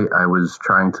tonight I was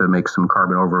trying to make some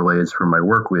carbon overlays for my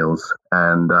work wheels,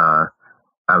 and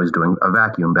I was doing a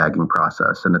vacuum bagging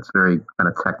process, and it's very kind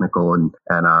of technical. And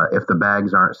if the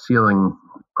bags aren't sealing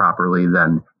properly,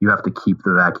 then you have to keep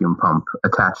the vacuum pump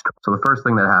attached. So the first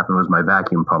thing that happened was my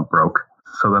vacuum pump broke.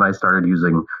 So then I started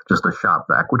using just a shop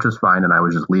vac, which is fine, and I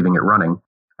was just leaving it running.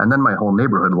 And then my whole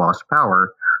neighborhood lost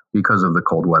power because of the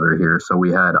cold weather here. So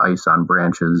we had ice on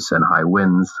branches and high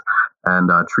winds,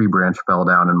 and a tree branch fell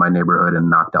down in my neighborhood and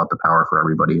knocked out the power for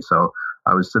everybody. So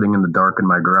I was sitting in the dark in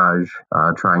my garage,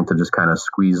 trying to just kind of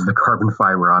squeeze the carbon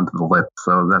fiber onto the lip.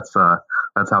 So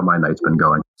that's how my night's been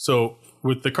going. So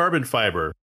with the carbon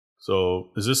fiber, so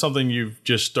is this something you've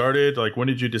just started? Like, when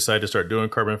did you decide to start doing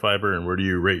carbon fiber, and where do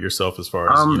you rate yourself as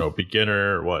far as,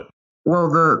 beginner or what?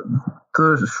 Well,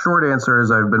 the short answer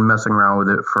is I've been messing around with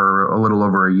it for a little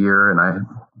over a year, and I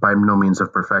by no means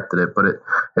have perfected it. But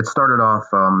it started off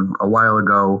a while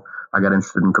ago. I got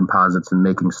interested in composites and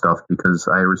making stuff because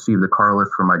I received a car lift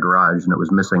from my garage, and it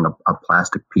was missing a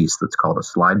plastic piece that's called a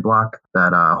slide block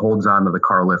that holds onto the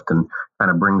car lift and kind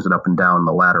of brings it up and down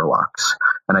the ladder locks.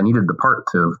 And I needed the part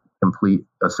to complete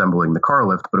assembling the car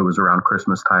lift, but it was around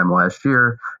Christmas time last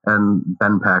year, and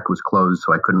BenPack was closed,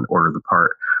 so I couldn't order the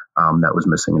part that was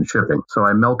missing in shipping. So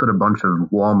I melted a bunch of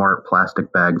Walmart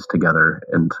plastic bags together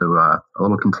into a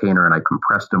little container, and I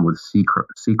compressed them with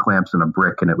C-clamps and a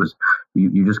brick, and it was,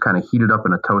 you just kind of heat it up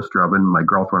in a toaster oven. My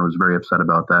girlfriend was very upset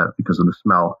about that because of the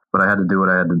smell, but I had to do what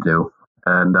I had to do.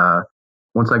 And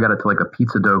once I got it to like a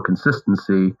pizza dough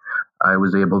consistency, I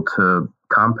was able to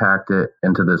compact it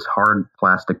into this hard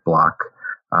plastic block.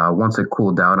 Once it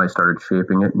cooled down, I started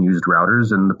shaping it and used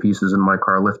routers in the pieces in my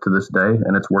car lift to this day,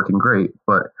 and it's working great.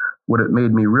 But what it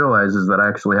made me realize is that I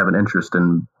actually have an interest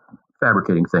in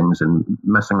fabricating things and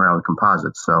messing around with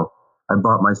composites. So I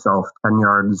bought myself 10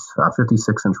 yards,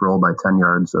 56-inch roll by 10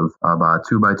 yards of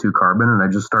 2x2 carbon, and I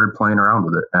just started playing around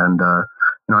with it. And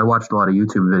I watched a lot of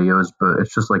YouTube videos, but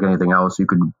it's just like anything else. You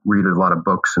could read a lot of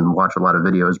books and watch a lot of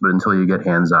videos, but until you get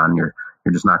hands-on, you're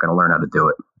just not going to learn how to do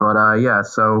it. But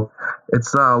so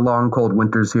it's long, cold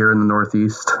winters here in the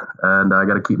Northeast, and I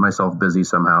got to keep myself busy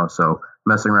somehow. So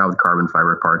messing around with carbon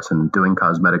fiber parts and doing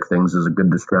cosmetic things is a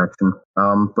good distraction.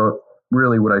 But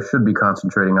really what I should be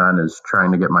concentrating on is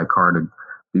trying to get my car to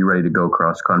be ready to go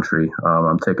cross country.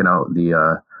 I'm taking out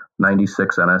the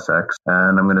 96 NSX,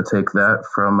 and I'm going to take that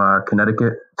from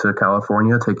Connecticut to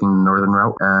California, taking the northern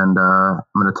route, and I'm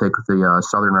going to take the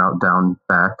southern route down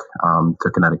back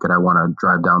to Connecticut. I want to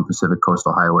drive down Pacific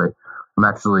Coastal Highway.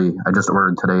 I just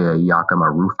ordered today a Yakima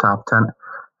rooftop tent,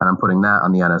 and I'm putting that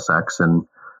on the NSX, and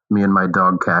me and my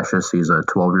dog Cassius, he's a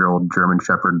 12-year-old German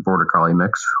Shepherd Border Collie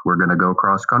mix. We're going to go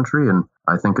cross country, and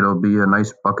I think it'll be a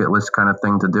nice bucket list kind of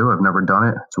thing to do. I've never done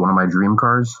it. It's one of my dream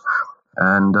cars.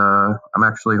 And I'm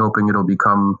actually hoping it'll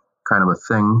become kind of a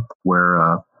thing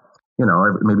where,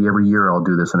 maybe every year I'll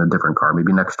do this in a different car.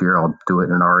 Maybe next year I'll do it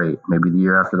in an R8. Maybe the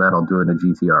year after that I'll do it in a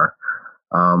GTR.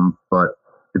 But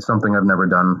it's something I've never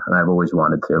done and I've always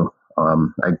wanted to.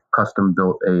 I custom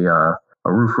built a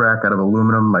roof rack out of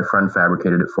aluminum. My friend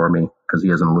fabricated it for me because he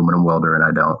has an aluminum welder and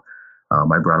I don't.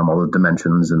 I brought him all the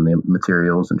dimensions and the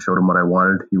materials and showed him what I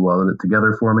wanted. He welded it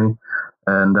together for me.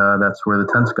 And that's where the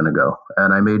tent's going to go.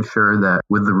 And I made sure that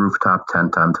with the rooftop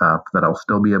tent on top, that I'll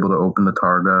still be able to open the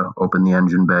targa, open the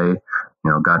engine bay.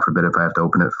 God forbid if I have to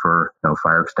open it for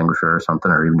fire extinguisher or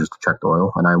something, or even just to check the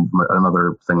oil. And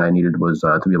another thing I needed was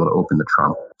to be able to open the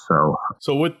trunk. So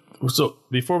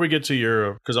before we get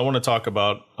to because I want to talk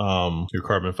about your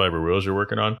carbon fiber wheels you're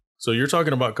working on. So you're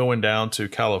talking about going down to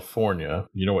California.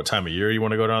 You know what time of year you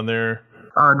want to go down there?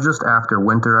 Just after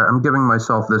winter. I'm giving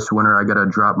myself this winter. I got to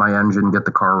drop my engine, get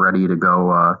the car ready to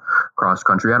go cross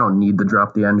country. I don't need to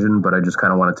drop the engine, but I just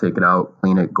kind of want to take it out,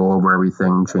 clean it, go over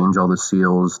everything, change all the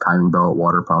seals, timing belt,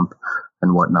 water pump,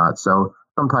 and whatnot. So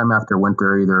sometime after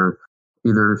winter,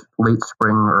 either late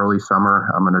spring, early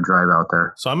summer, I'm going to drive out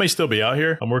there. So I may still be out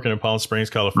here. I'm working in Palm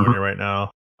Springs, California right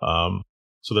now.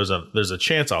 So there's a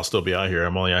chance I'll still be out here.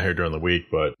 I'm only out here during the week,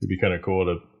 but it'd be kind of cool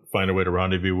to find a way to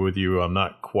rendezvous with you. I'm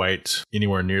not quite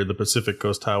anywhere near the Pacific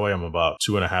Coast Highway. I'm about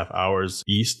 2.5 hours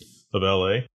east of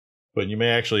LA, but you may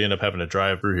actually end up having to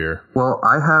drive through here. Well,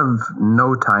 I have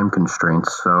no time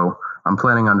constraints, so I'm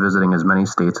planning on visiting as many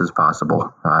states as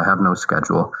possible. I have no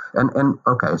schedule. And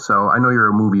okay, so I know you're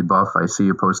a movie buff. I see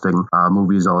you posting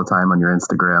movies all the time on your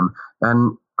Instagram,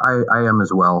 and I am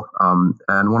as well.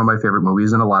 And one of my favorite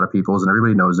movies, and a lot of people's, and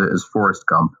everybody knows it, is Forrest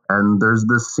Gump. And there's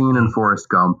this scene in Forrest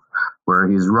Gump where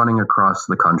he's running across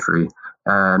the country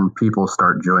and people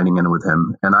start joining in with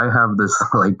him. And I have this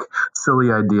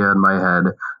silly idea in my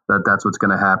head that that's what's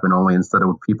going to happen, only instead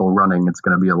of people running, it's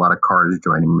going to be a lot of cars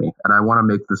joining me. And I want to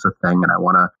make this a thing, and I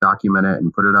want to document it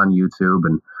and put it on YouTube.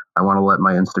 And I want to let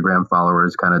my Instagram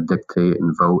followers kind of dictate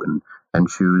and vote and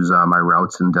choose my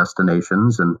routes and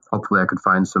destinations. And hopefully I could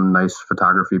find some nice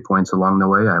photography points along the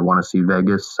way. I want to see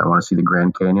Vegas. I want to see the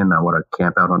Grand Canyon. I want to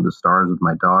camp out under the stars with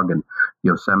my dog and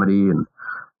Yosemite and,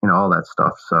 all that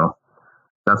stuff. So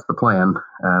that's the plan.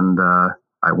 And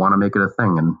I want to make it a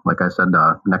thing. And like I said,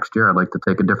 next year I'd like to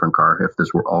take a different car if this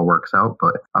all works out.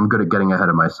 But I'm good at getting ahead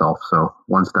of myself. So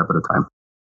one step at a time.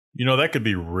 That could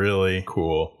be really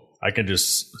cool. I can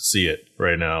just see it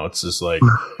right now. It's just like,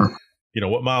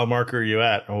 what mile marker are you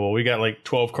at? Well, we got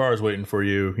 12 cars waiting for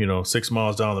you, 6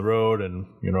 miles down the road. And,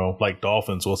 like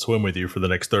dolphins, we'll swim with you for the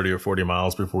next 30 or 40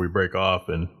 miles before we break off.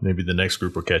 And maybe the next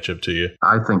group will catch up to you.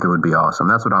 I think it would be awesome.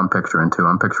 That's what I'm picturing, too.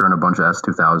 I'm picturing a bunch of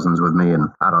S2000s with me. And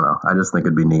I don't know. I just think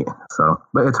it'd be neat.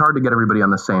 But it's hard to get everybody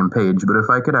on the same page. But if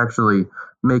I could actually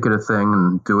make it a thing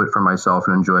and do it for myself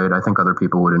and enjoy it, I think other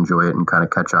people would enjoy it and kind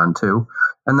of catch on, too.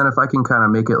 And then if I can kind of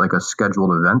make it like a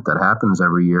scheduled event that happens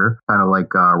every year, kind of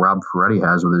like Rob Ferretti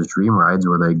has with his Dream Rides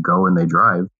where they go and they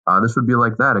drive, this would be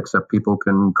like that, except people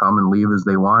can come and leave as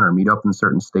they want or meet up in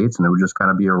certain states, and it would just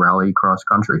kind of be a rally cross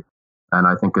country. And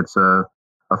I think it's a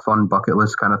fun bucket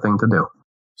list kind of thing to do.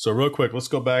 So real quick, let's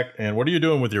go back. And what are you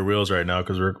doing with your wheels right now?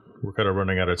 Because we're kind of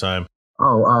running out of time.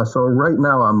 So right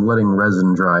now I'm letting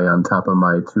resin dry on top of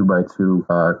my 2x2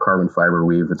 carbon fiber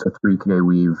weave. It's a 3K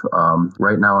weave.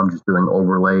 Right now I'm just doing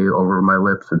overlay over my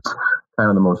lips. It's kind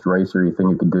of the most racery thing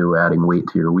you can do, adding weight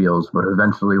to your wheels. But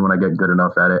eventually, when I get good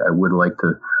enough at it, I would like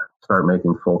to start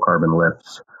making full carbon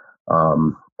lips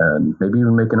and maybe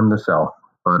even making them to sell.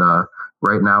 But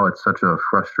right now it's such a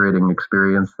frustrating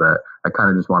experience that I kind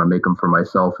of just want to make them for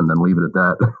myself and then leave it at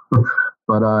that.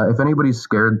 But if anybody's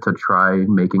scared to try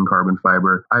making carbon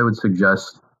fiber, I would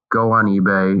suggest go on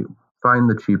eBay, find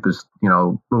the cheapest,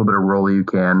 little bit of roller you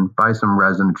can, buy some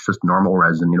resin. It's just normal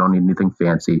resin. You don't need anything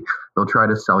fancy. They'll try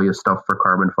to sell you stuff for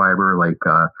carbon fiber, like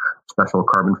special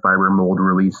carbon fiber mold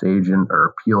release agent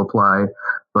or peel ply.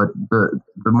 But the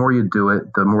more you do it,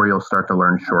 the more you'll start to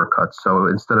learn shortcuts. So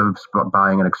instead of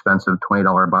buying an expensive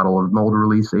 $20 bottle of mold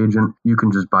release agent, you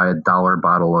can just buy a $1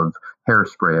 bottle of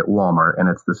hairspray at Walmart, and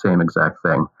it's the same exact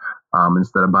thing.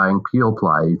 Instead of buying peel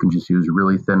ply, you can just use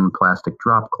really thin plastic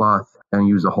drop cloth and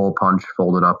use a hole punch,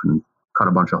 fold it up, and cut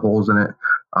a bunch of holes in it.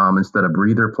 Instead of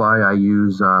breather ply, I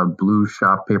use blue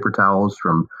shop paper towels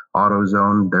from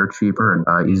AutoZone. They're cheaper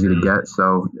and easy to get.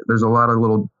 So there's a lot of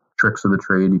little tricks of the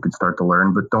trade you could start to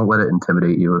learn, but don't let it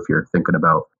intimidate you if you're thinking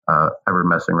about ever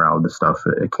messing around with this stuff.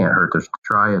 It can't hurt to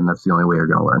try, and that's the only way you're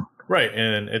going to learn. Right.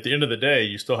 And at the end of the day,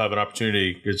 you still have an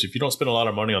opportunity, because if you don't spend a lot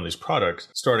of money on these products,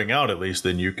 starting out at least,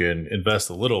 then you can invest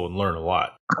a little and learn a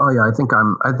lot. Oh yeah, I think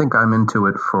I'm into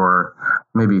it for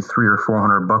maybe $300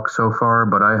 or $400 so far,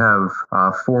 but I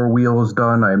have 4 wheels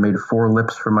done. I made 4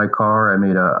 lips for my car. I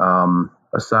made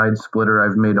a side splitter.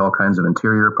 I've made all kinds of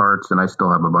interior parts, and I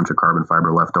still have a bunch of carbon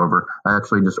fiber left over. I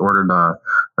actually just ordered,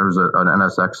 there was an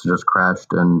NSX just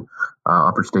crashed in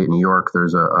upper state New York.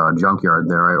 There's a junkyard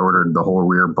there. I ordered the whole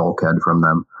rear bulkhead from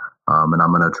them, and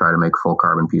I'm going to try to make full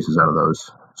carbon pieces out of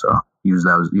those. So use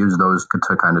those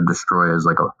to kind of destroy as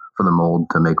for the mold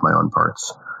to make my own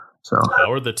parts. So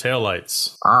how are the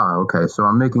taillights? Okay. So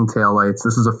I'm making taillights.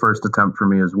 This is a first attempt for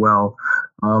me as well.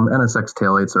 NSX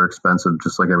taillights are expensive,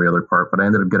 just like every other part, but I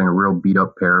ended up getting a real beat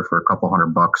up pair for a couple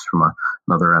 $100 from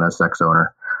another NSX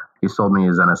owner. He sold me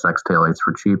his NSX taillights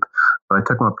for cheap, but I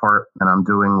took them apart and I'm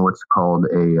doing what's called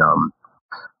a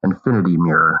infinity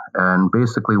mirror. And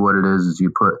basically what it is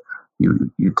you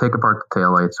take apart the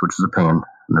taillights, which is a pain,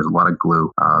 and there's a lot of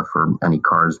glue for any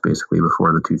cars basically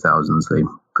before the 2000s. They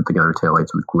put together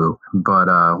taillights with glue. But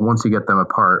once you get them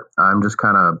apart, I'm just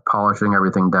kind of polishing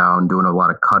everything down, doing a lot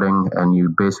of cutting, and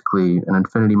an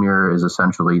infinity mirror is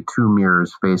essentially two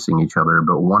mirrors facing each other,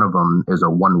 but one of them is a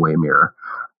one-way mirror.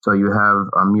 So you have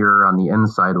a mirror on the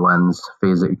inside lens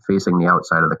facing the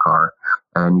outside of the car,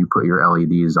 and you put your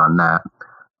LEDs on that.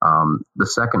 The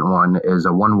second one is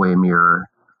a one-way mirror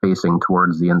facing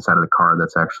towards the inside of the car.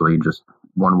 That's actually just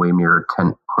one-way mirror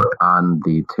tint put on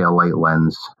the tail light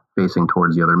lens facing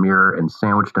towards the other mirror, and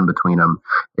sandwiched in between them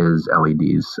is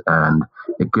LEDs, and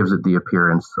it gives it the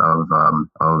appearance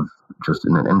of just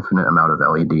an infinite amount of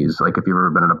LEDs. Like if you've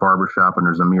ever been at a barber shop and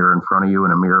there's a mirror in front of you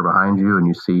and a mirror behind you, and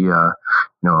you see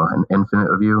an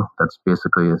infinite of you, that's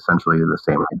basically essentially the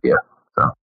same idea.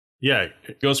 So. Yeah,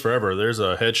 it goes forever. There's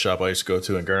a head shop I used to go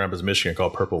to in Grand Rapids, Michigan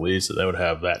called Purple Leaves, that they would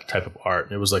have that type of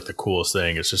art. It was like the coolest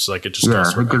thing. It's just like it just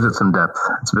goes forever. It gives it some depth.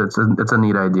 It's a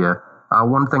neat idea.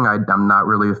 One thing I'm not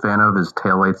really a fan of is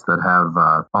taillights that have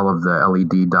all of the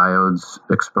LED diodes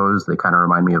exposed. They kind of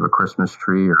remind me of a Christmas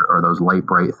tree or those light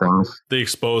bright things. The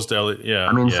exposed LED, yeah.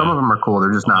 I mean, some of them are cool.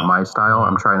 They're just not my style.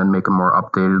 I'm trying to make them more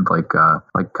updated, like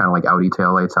kind of like Audi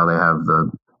taillights, how they have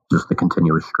the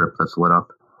continuous strip that's lit up.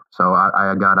 So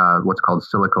I got what's called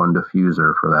silicone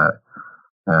diffuser for that,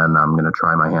 and I'm going to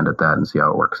try my hand at that and see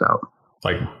how it works out.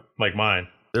 Like mine.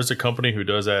 There's a company who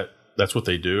does that. That's what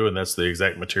they do, and that's the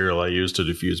exact material I use to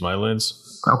diffuse my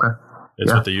lens. Okay.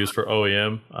 It's what they use for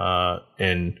OEM,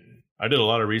 and I did a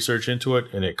lot of research into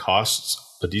it, and it costs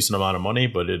a decent amount of money,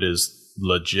 but it is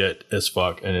legit as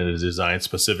fuck, and it is designed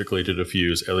specifically to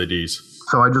diffuse LEDs.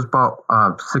 So I just bought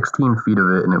 16 feet of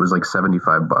it, and it was like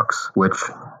 $75, which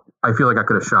I feel like I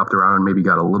could have shopped around and maybe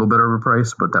got a little bit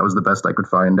overpriced, but that was the best I could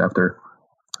find after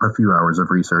a few hours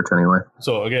of research anyway.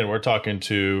 So again, we're talking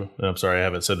to, I'm sorry, I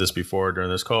haven't said this before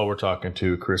during this call. We're talking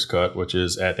to Chris Cutt, which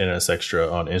is at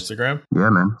NSXtra on Instagram.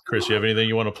 Yeah, man. Chris, you have anything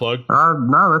you want to plug?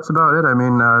 No, that's about it. I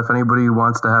mean, if anybody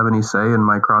wants to have any say in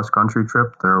my cross-country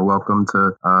trip, they're welcome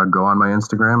to go on my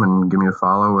Instagram and give me a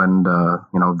follow and,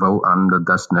 vote on the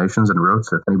destinations and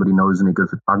routes. If anybody knows any good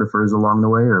photographers along the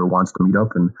way or wants to meet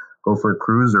up and go for a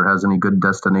cruise or has any good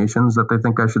destinations that they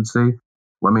think I should see,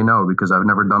 let me know, because I've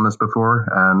never done this before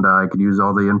and I could use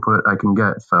all the input I can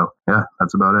get. So yeah,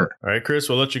 that's about it. All right, Chris,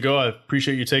 we'll let you go. I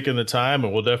appreciate you taking the time,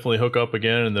 and we'll definitely hook up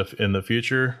again in the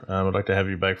future. I'd like to have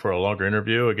you back for a longer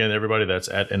interview. Again, everybody, that's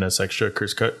at NSXtra,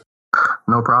 Chris Cutt.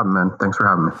 No problem, man. Thanks for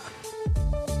having me.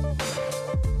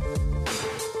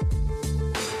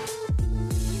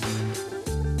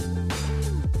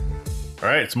 All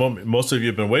right, it's most of you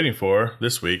have been waiting for.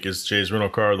 This week is Jay's Rental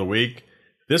Car of the Week.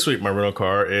 This week, my rental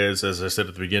car is, as I said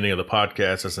at the beginning of the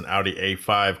podcast, it's an Audi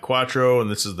A5 Quattro,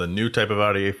 and this is the new type of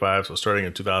Audi A5. So starting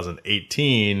in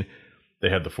 2018, they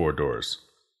had the 4 doors.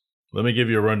 Let me give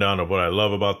you a rundown of what I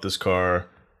love about this car,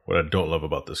 what I don't love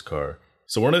about this car.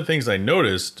 So one of the things I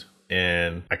noticed,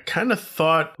 and I kind of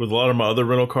thought with a lot of my other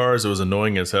rental cars, it was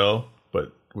annoying as hell,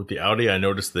 but with the Audi, I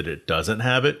noticed that it doesn't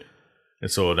have it, and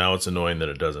so now it's annoying that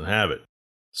it doesn't have it.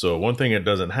 So one thing it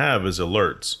doesn't have is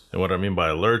alerts, and what I mean by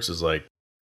alerts is like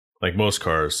most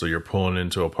cars. So you're pulling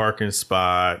into a parking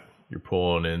spot, you're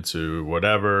pulling into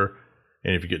whatever,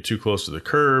 and if you get too close to the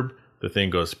curb, the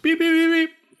thing goes beep, beep, beep, beep,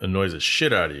 annoys the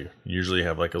shit out of you. You usually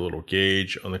have like a little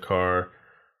gauge on the car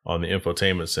on the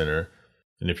infotainment center.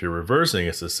 And if you're reversing,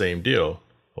 it's the same deal.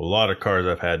 A lot of cars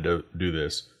I've had to do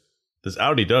this. This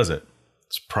Audi doesn't.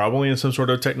 It's probably in some sort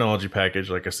of technology package.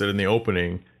 Like I said in the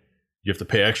opening, you have to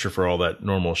pay extra for all that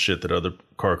normal shit that other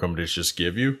car companies just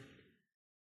give you.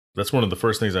 That's one of the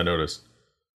first things I noticed.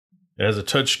 It has a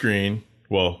touchscreen.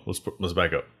 Well, let's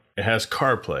back up. It has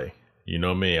CarPlay. You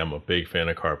know me, I'm a big fan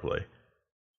of CarPlay.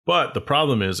 But the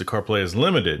problem is the CarPlay is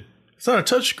limited. It's not a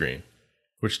touchscreen,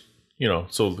 which,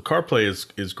 so the CarPlay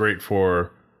is great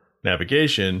for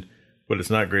navigation, but it's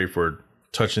not great for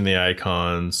touching the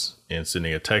icons and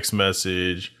sending a text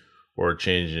message or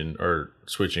changing or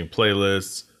switching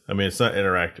playlists. I mean, it's not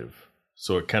interactive,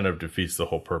 so it kind of defeats the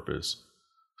whole purpose.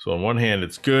 So on one hand,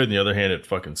 it's good, and the other hand, it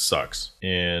fucking sucks.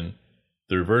 And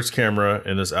the reverse camera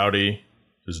in this Audi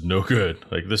is no good.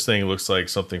 Like, this thing looks like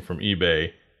something from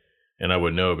eBay, and I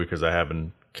would know because I have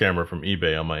a camera from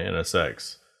eBay on my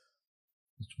NSX.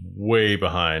 It's way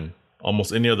behind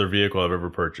almost any other vehicle I've ever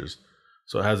purchased.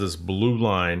 So it has this blue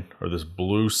line, or this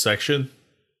blue section,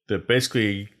 that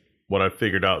basically what I've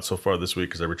figured out so far this week,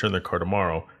 because I return the car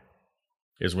tomorrow,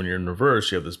 is when you're in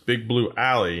reverse, you have this big blue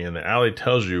alley, and the alley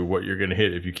tells you what you're going to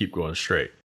hit if you keep going straight.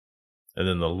 And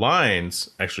then the lines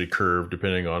actually curve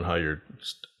depending on how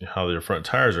your front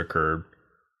tires are curved,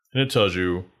 and it tells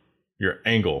you your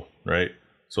angle, right?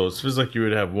 So it feels like you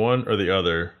would have one or the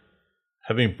other.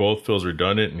 Having both feels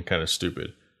redundant and kind of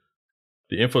stupid.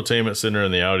 The infotainment center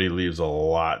in the Audi leaves a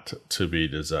lot to be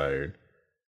desired.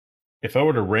 If I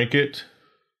were to rank it,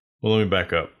 well, let me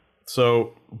back up.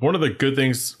 So one of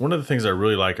the things I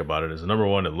really like about it is, number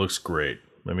one, it looks great.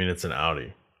 I mean, it's an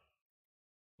Audi.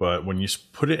 But when you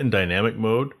put it in dynamic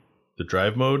mode, the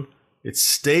drive mode, it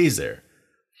stays there.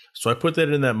 So I put that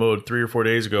in that mode 3 or 4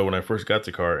 days ago when I first got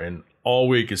the car, and all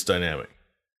week it's dynamic.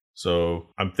 So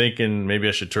I'm thinking maybe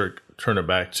I should turn it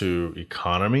back to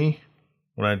economy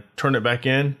when I turn it back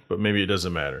in, but maybe it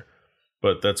doesn't matter.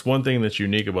 But that's one thing that's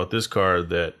unique about this car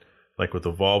that, like with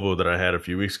the Volvo that I had a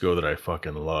few weeks ago that I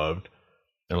fucking loved,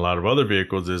 and a lot of other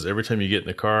vehicles, is every time you get in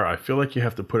the car, I feel like you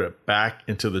have to put it back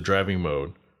into the driving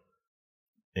mode.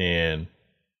 And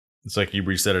it's like you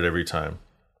reset it every time.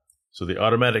 So the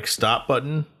automatic stop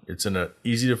button, it's in an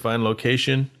easy to find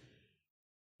location.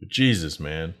 But Jesus,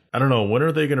 man. I don't know. When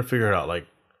are they going to figure it out? Like,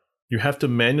 you have to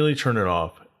manually turn it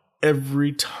off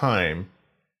every time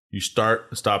you start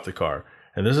and stop the car.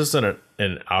 And this isn't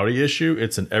an Audi issue.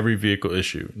 It's an every vehicle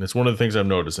issue. And it's one of the things I've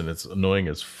noticed, and it's annoying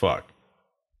as fuck.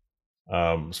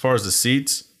 As far as the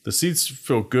seats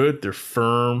feel good. They're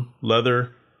firm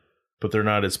leather, but they're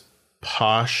not as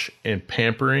posh and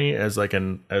pampering as the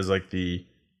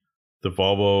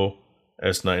Volvo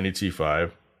S90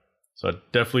 T5. So I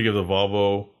definitely give the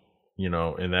Volvo,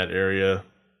 in that area,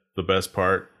 the best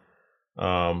part,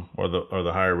 or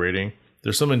the higher rating.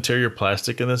 There's some interior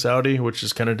plastic in this Audi, which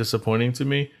is kind of disappointing to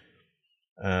me.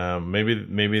 Maybe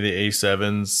the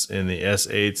A7s and the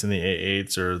S8s and the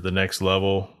A8s are the next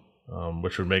level,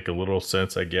 which would make a little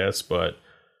sense, I guess. But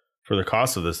for the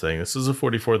cost of this thing, this is a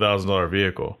 $44,000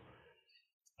 vehicle.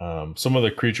 Some of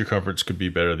the creature comforts could be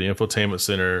better. The infotainment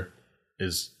center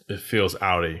it feels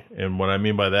Audi, and what I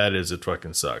mean by that is it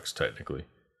fucking sucks technically.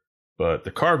 But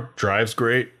the car drives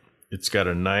great. It's got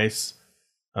a nice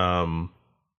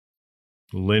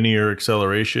linear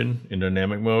acceleration in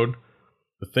dynamic mode.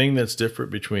 The thing that's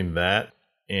different between that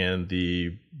and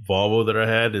the Volvo that I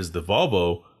had is the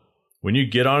Volvo, when you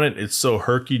get on it, it's so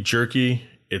herky-jerky.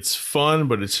 It's fun,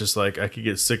 but it's just like, I could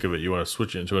get sick of it. You want to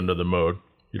switch it into another mode.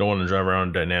 You don't want to drive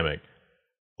around dynamic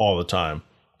all the time.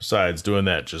 Besides, doing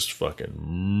that just fucking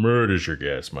murders your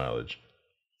gas mileage.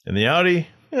 And the Audi,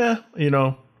 like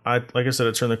I said,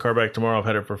 I turned the car back tomorrow. I've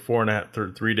had it for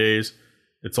 3 days.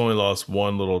 It's only lost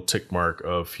one little tick mark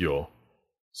of fuel.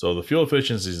 So the fuel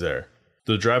efficiency is there.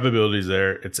 The drivability is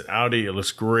there. It's an Audi. It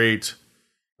looks great.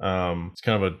 It's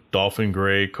kind of a dolphin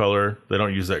gray color. They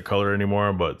don't use that color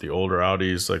anymore, but the older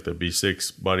Audis, like the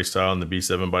B6 body style and the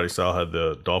B7 body style, had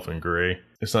the dolphin gray.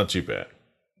 It's not too bad.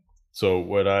 So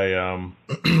would I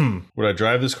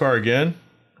drive this car again,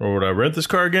 or would I rent this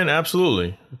car again?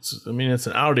 Absolutely. It's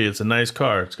an Audi. It's a nice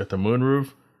car. It's got the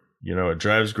moonroof. It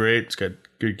drives great. It's got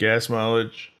good gas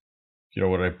mileage.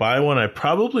 Would I buy one? I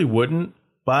probably wouldn't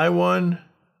buy one.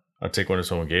 I'd take one if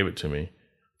someone gave it to me.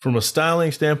 From a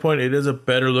styling standpoint, it is a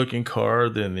better looking car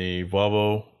than the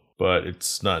Volvo, but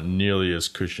it's not nearly as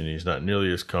cushiony. It's not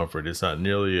nearly as comfort. It's not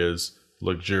nearly as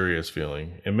luxurious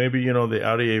feeling. And maybe, the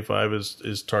Audi A5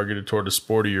 is targeted toward a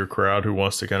sportier crowd who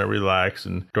wants to kind of relax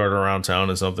and dart around town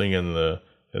and something. And the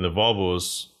Volvo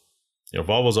is,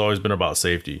 Volvo's always been about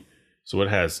safety. So it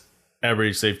has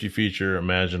every safety feature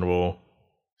imaginable,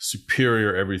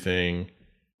 superior everything.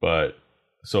 But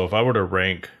so if I were to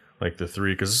rank like the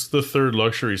three, because this is the third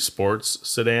luxury sports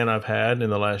sedan I've had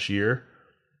in the last year,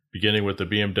 beginning with the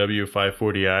BMW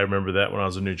 540i. Remember that when I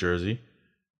was in New Jersey.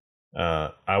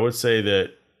 I would say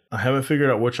that I haven't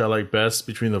figured out which I like best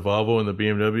between the Volvo and the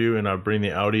BMW, and I'd bring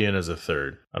the Audi in as a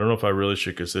third. I don't know if I really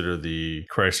should consider the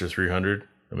Chrysler 300.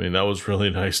 That was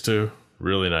really nice too.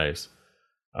 Really nice.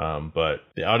 But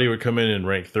the Audi would come in and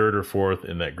rank third or fourth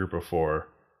in that group of four.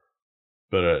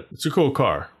 But it's a cool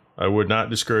car. I would not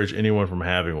discourage anyone from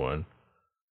having one.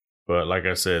 But like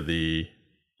I said,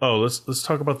 let's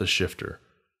talk about the shifter.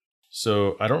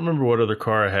 So I don't remember what other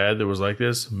car I had that was like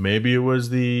this. Maybe it was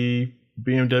the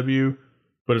BMW,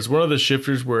 but it's one of the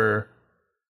shifters where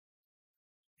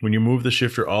when you move the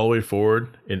shifter all the way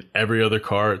forward, in every other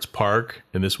car it's park,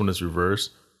 and this one is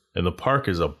reverse. And the park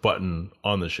is a button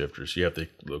on the shifter, so you have to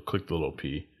click the little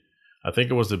P. I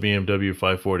think it was the BMW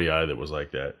 540i that was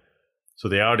like that. So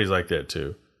the Audi's like that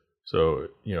too. So,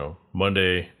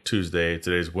 Monday, Tuesday,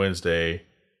 today's Wednesday.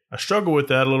 I struggle with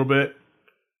that a little bit,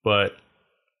 but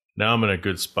now I'm in a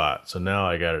good spot. So now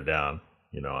I got it down.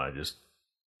 I just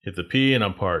hit the P and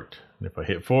I'm parked. And if I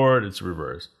hit forward, it's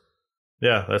reverse.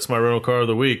 Yeah, that's my rental car of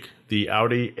the week. The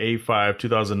Audi A5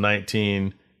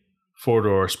 2019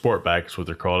 four-door Sportback is what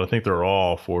they're called. I think they're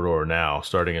all four-door now,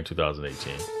 starting in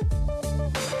 2018.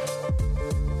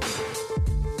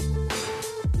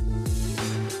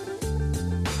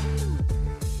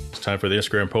 It's time for the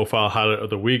Instagram profile highlight of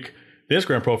the week. The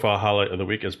Instagram profile highlight of the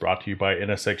week is brought to you by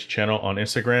NSX Channel on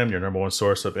Instagram, your number one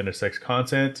source of NSX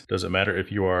content. Doesn't matter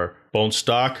if you are bone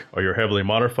stock or you're heavily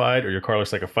modified or your car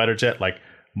looks like a fighter jet like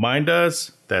mine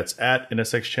does. That's at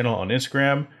NSX Channel on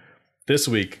Instagram. This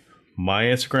week, my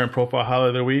Instagram profile highlight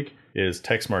of the week is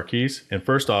Tex Marquise. And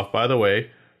first off, by the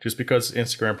way, just because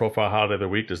Instagram profile highlight of the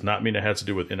week does not mean it has to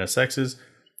do with NSXs.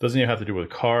 Doesn't even have to do with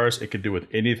cars. It could do with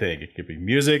anything. It could be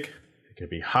music. It could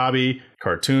be hobby,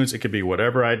 cartoons. It could be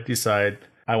whatever I decide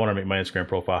I want to make my Instagram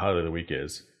profile highlight of the week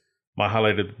is. My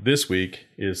highlight of this week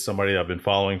is somebody I've been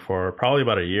following for probably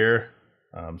about a year.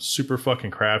 Super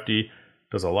fucking crafty.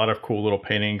 Does a lot of cool little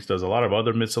paintings. Does a lot of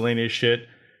other miscellaneous shit.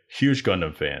 Huge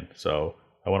Gundam fan. So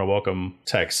I want to welcome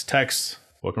Tex. Tex,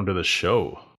 welcome to the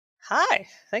show. Hi,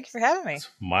 thank you for having me. It's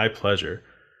my pleasure.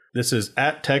 This is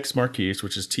at Tex Marquise,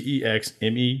 which is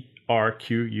TexMerquise.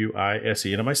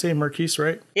 And am I saying Marquise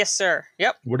right? Yes, sir.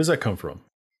 Yep. Where does that come from?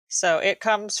 So it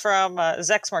comes from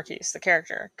Zex Marquise, the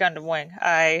character, Gundam Wing.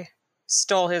 I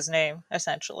stole his name,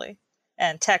 essentially.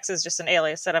 And Tex is just an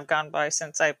alias that I've gone by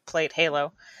since I played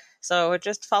Halo. So it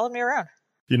just followed me around.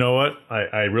 You know what?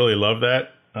 I really love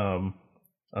that.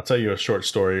 I'll tell you a short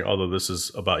story, although this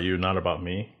is about you, not about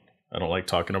me. I don't like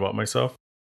talking about myself.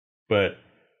 But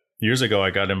years ago,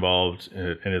 I got involved,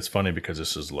 and it's funny because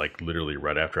this is like literally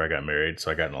right after I got married,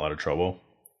 so I got in a lot of trouble.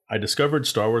 I discovered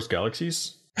Star Wars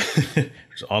Galaxies. It's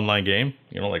an online game,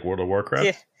 like World of Warcraft.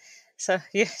 Yeah. So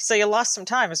you lost some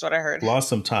time is what I heard. Lost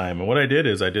some time. And what I did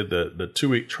is I did the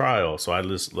 2-week trial, so I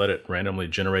just let it randomly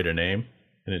generate a name.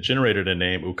 And it generated a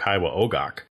name, Ukaiwa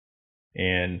Ogak.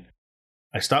 And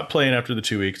I stopped playing after the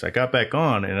 2 weeks. I got back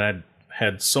on, and I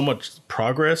had so much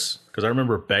progress because I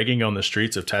remember begging on the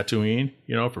streets of Tatooine,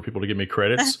 for people to give me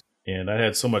credits. And I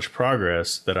had so much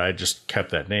progress that I just kept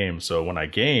that name. So when I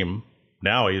game,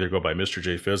 now I either go by Mr.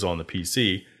 J Fizzle on the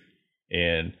PC,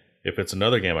 and if it's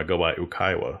another game, I go by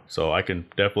Ukaiwa. So I can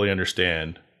definitely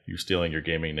understand you stealing your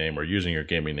gaming name or using your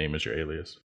gaming name as your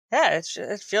alias. Yeah,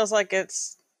 it feels like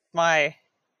it's my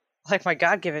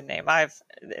God-given name.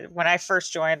 When I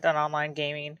first joined an online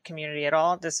gaming community at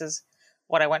all, this is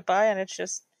what I went by, and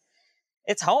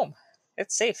it's home.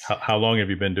 It's safe. How long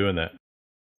have you been doing that?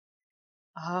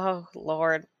 Oh,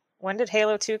 Lord. When did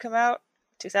Halo 2 come out?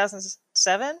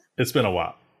 2007? It's been a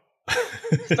while.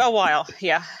 A while,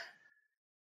 yeah.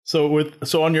 So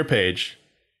on your page,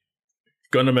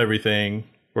 Gundam everything,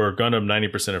 or Gundam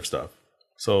 90% of stuff.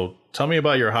 So tell me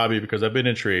about your hobby, because I've been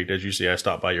intrigued. As you see, I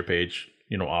stop by your page,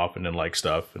 often and like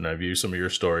stuff, and I view some of your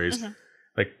stories. Mm-hmm.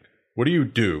 Like, what do you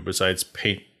do besides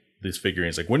paint these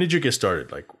figurines? Like, when did you get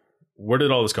started? Like, where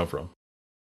did all this come from?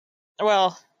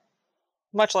 Well,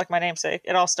 much like my namesake,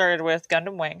 it all started with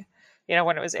Gundam Wing.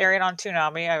 When it was airing on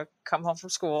Toonami, I would come home from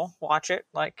school, watch it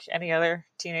like any other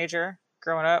teenager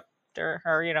growing up or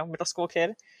middle school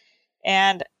kid.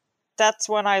 And that's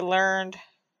when I learned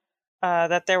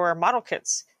that there were model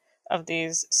kits of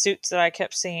these suits that I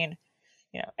kept seeing,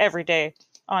 every day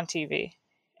on TV,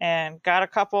 and got a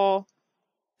couple,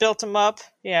 built them up,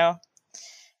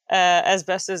 as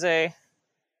best as a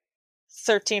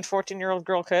 13, 14-year-old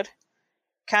girl could.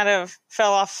 Kind of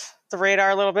fell off the radar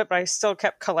a little bit, but I still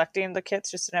kept collecting the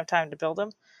kits, just didn't have time to build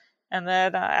them. And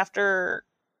then after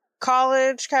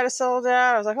college kind of settled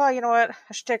down, I was like, oh, you know what?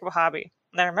 I should take up a hobby.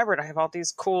 And I remembered I have all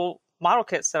these cool model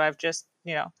kits that I've just,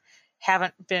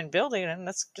 haven't been building, and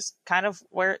that's just kind of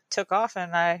where it took off,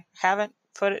 and I haven't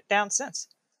put it down since.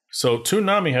 So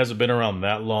Toonami hasn't been around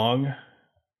that long.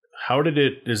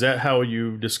 Is that how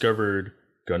you discovered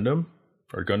Gundam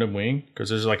or Gundam Wing? Because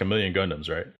there's like a million Gundams,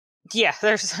 right? Yeah,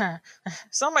 there's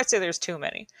some might say there's too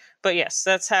many, but yes,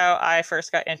 that's how I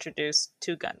first got introduced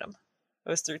to Gundam. It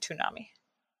was through Toonami.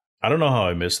 I don't know how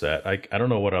I missed that. I don't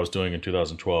know what I was doing in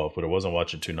 2012, but I wasn't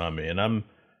watching Toonami, and I'm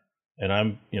And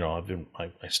I'm,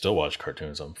 I still watch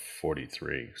cartoons. I'm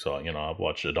 43. So, I've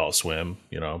watched Adult Swim,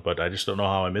 but I just don't know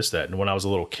how I missed that. And when I was a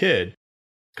little kid,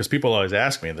 because people always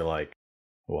ask me, they're like,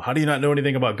 well, how do you not know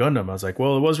anything about Gundam? I was like,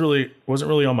 well, wasn't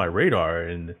really on my radar.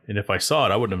 And if I saw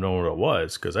it, I wouldn't have known what it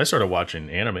was, because I started watching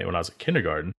anime when I was in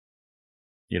kindergarten,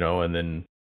 and then,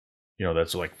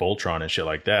 that's like Voltron and shit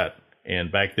like that.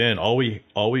 And back then, all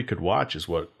we could watch is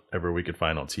whatever we could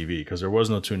find on TV, because there was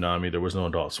no Toonami, there was no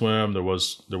Adult Swim, there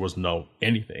was no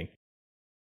anything.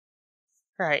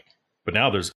 Right. But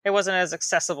now it wasn't as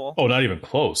accessible. Oh, not even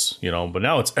close, but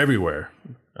now it's everywhere.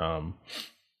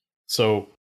 So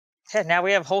yeah, now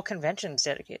we have whole conventions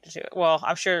dedicated to it. Well,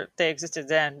 I'm sure they existed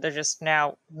then. They're just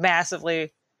now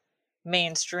massively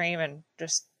mainstream and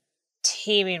just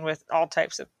teeming with all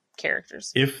types of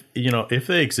characters. If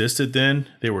they existed then,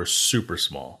 they were super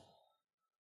small.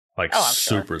 Like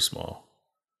super small.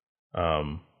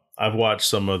 I've watched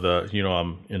some of the,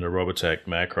 I'm in the Robotech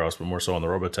Macross, but more so on the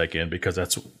Robotech end, because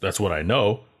that's what I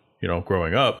know,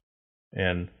 growing up.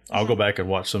 And I'll go back and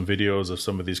watch some videos of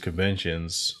some of these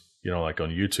conventions, like on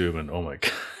YouTube, and oh my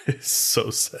God, it's so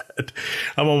sad.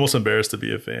 I'm almost embarrassed to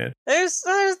be a fan. There's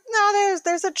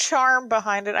a charm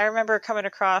behind it. I remember coming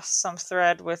across some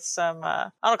thread with some, I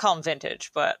don't call them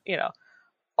vintage, but,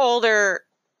 older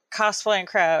cosplaying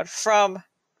crowd from,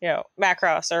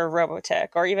 Macross or Robotech,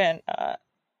 or even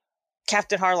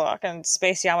Captain Harlock and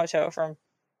Space Yamato from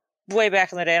way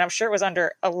back in the day. And I'm sure it was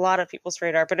under a lot of people's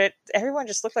radar, but everyone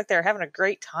just looked like they were having a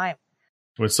great time.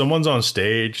 When someone's on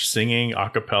stage singing a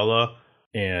cappella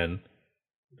and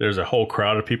there's a whole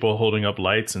crowd of people holding up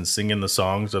lights and singing the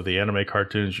songs of the anime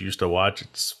cartoons you used to watch,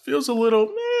 it feels a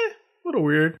little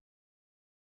weird.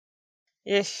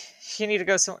 Yeah, you need to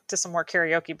go to some more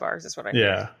karaoke bars, is what I mean.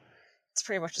 Yeah. It's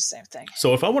pretty much the same thing.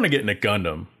 So if I want to get into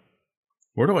Gundam,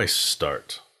 where do I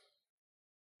start?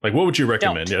 Like, what would you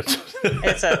recommend? Don't.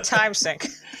 It's a time sink.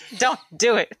 Don't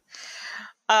do it.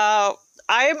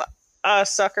 I'm a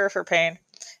sucker for pain.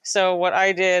 So what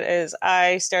I did is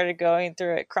I started going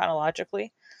through it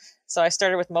chronologically. So I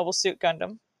started with Mobile Suit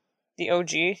Gundam, the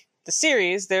OG, the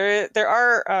series. There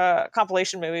are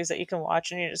compilation movies that you can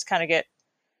watch, and you just kind of get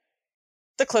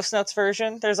the Cliffs Notes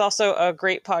version. There's also a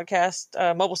great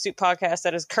podcast, Mobile Suit podcast,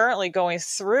 that is currently going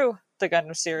through the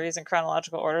Gundam series in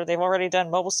chronological order. They've already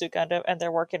done Mobile Suit Gundam, and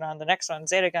they're working on the next one,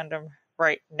 Zeta Gundam,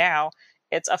 right now.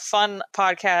 It's a fun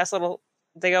podcast.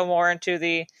 They go more into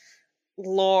the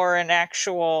lore and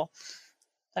actual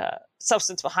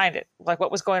substance behind it, like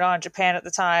what was going on in Japan at the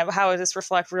time. How does this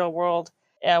reflect real world?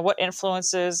 What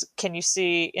influences can you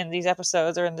see in these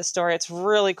episodes or in the story? It's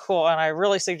really cool, and I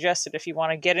really suggest it if you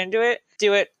want to get into it.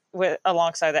 Do it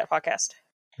alongside that podcast,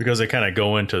 because they kind of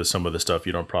go into some of the stuff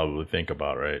you don't probably think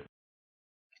about, right?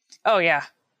 Oh yeah.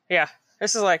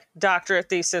 This is like doctorate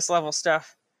thesis level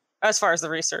stuff as far as the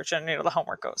research and the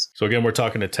homework goes. So again, we're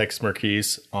talking to Tex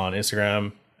Marquise on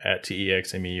Instagram at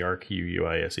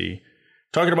TEXMERQUISE,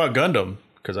 talking about Gundam,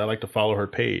 because I like to follow her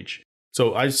page.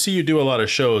 So I see you do a lot of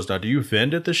shows. Now, do you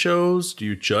vend at the shows? Do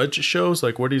you judge shows?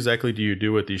 Like, what exactly do you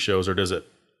do with these shows, or does it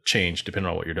change depending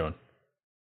on what you're doing?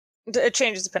 It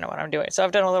changes depending on what I'm doing. So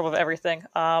I've done a little bit of everything.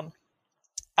 I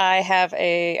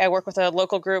work with a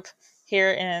local group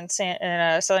here in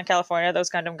Southern California, those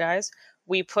Gundam guys.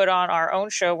 We put on our own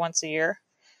show once a year.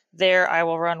 There I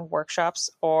will run workshops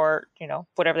or,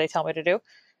 whatever they tell me to do.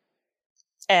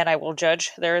 And I will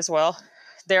judge there as well.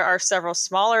 There are several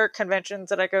smaller conventions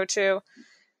that I go to,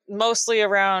 mostly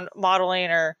around modeling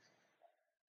or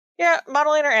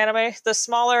anime. The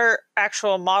smaller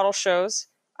actual model shows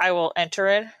I will enter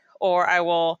in, or I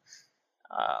will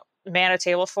man a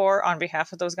table for on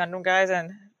behalf of those Gundam guys.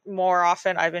 And more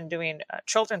often I've been doing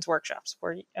children's workshops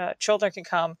where children can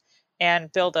come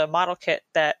and build a model kit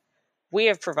that we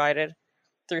have provided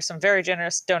through some very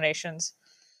generous donations.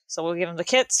 So we'll give them the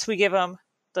kits, we give them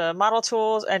the model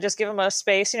tools, and just give them a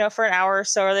space, for an hour or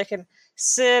so, where they can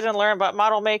sit and learn about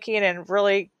model making and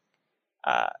really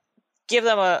give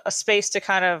them a space to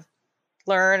kind of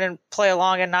learn and play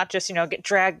along, and not just, get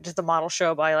dragged to the model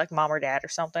show by like mom or dad or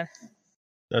something.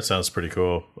 That sounds pretty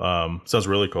cool. Sounds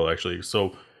really cool, actually.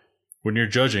 So when you're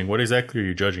judging, what exactly are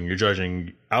you judging? You're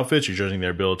judging outfits, you're judging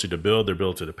their ability to build, their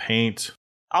ability to paint.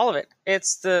 All of it.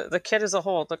 It's the kit as a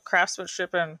whole, the craftsmanship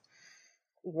and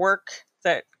work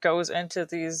that goes into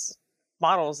these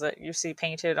models that you see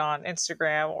painted on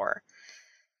Instagram, or,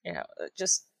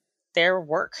 just their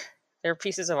work, their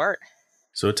pieces of art.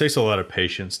 So it takes a lot of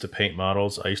patience to paint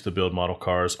models. I used to build model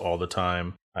cars all the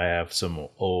time. I have some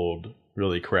old,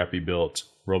 really crappy built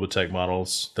Robotech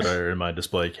models that are in my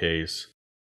display case.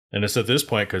 And it's at this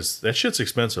point, because that shit's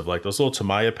expensive. Like those little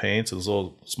Tamiya paints, those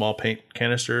little small paint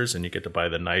canisters, and you get to buy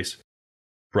the nice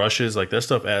brushes, like that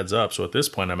stuff adds up. So at this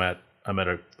point, I'm at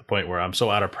a point where I'm so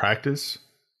out of practice.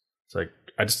 It's like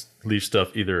I just leave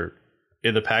stuff either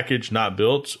in the package not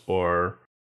built or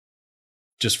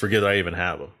just forget I even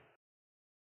have them.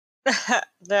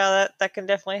 No, that can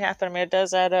definitely happen. I mean, it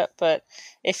does add up, but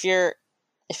if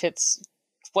it's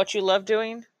what you love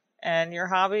doing and your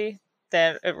hobby,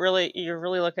 then you're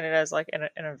really looking at it as like an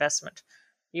investment.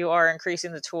 You are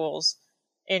increasing the tools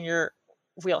in your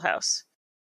wheelhouse.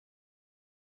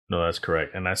 No, that's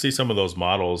correct. And I see some of those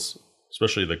models,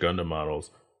 especially the Gundam models,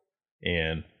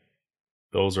 and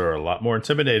those are a lot more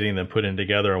intimidating than putting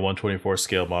together a 1/24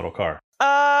 scale model car.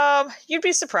 You'd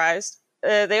be surprised.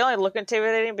 They only look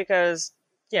intimidating because,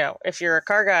 if you're a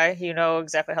car guy, you know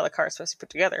exactly how the car is supposed to be put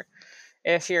together.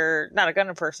 If you're not a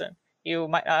Gundam person, you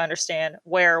might not understand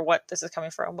what this is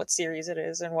coming from, what series it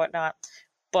is, and whatnot.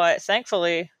 But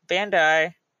thankfully,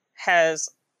 Bandai has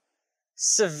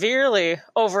severely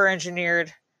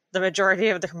over-engineered the majority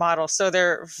of their models, so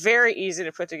they're very easy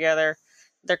to put together.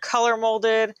 They're color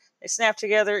molded. They snap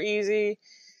together easy.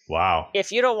 Wow.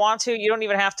 If you don't want to, you don't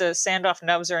even have to sand off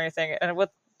nubs or anything. And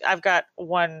I've got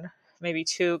one, maybe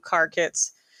two car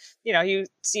kits. You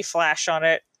see flash on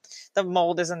it. The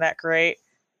mold isn't that great,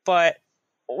 but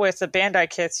with the Bandai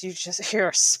kits,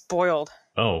 you're spoiled.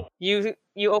 Oh. You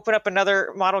open up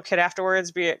another model kit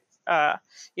afterwards, be it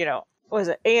was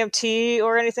it AMT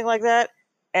or anything like that,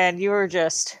 and you are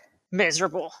just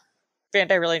miserable.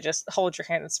 Bandai really just holds your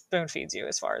hand and spoon feeds you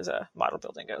as far as model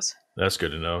building goes. That's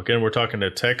good to know. Again, we're talking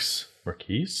to Tex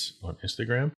Marquise on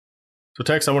Instagram. So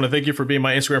Tex, I want to thank you for being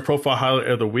my Instagram profile highlight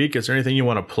of the week. Is there anything you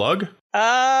want to plug?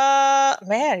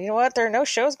 Man, you know what? There are no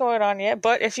shows going on yet,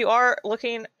 but if you are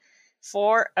looking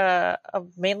for a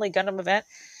mainly Gundam event,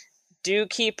 do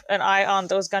keep an eye on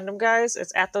Those Gundam Guys.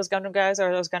 It's at Those Gundam Guys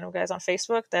or Those Gundam Guys on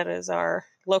Facebook. That is our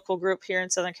local group here in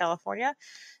Southern California.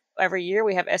 Every year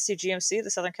we have SCGMC,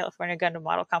 the Southern California Gundam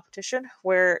Model Competition,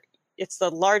 where it's the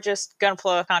largest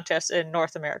Gunpla contest in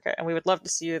North America, and we would love to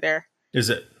see you there. Is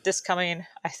it this coming,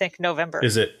 I think, November?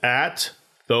 Is it at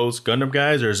Those Gundam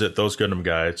Guys, or is it Those Gundam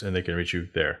Guys, and they can reach you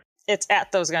there? It's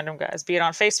at Those Gundam Guys, be it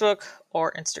on Facebook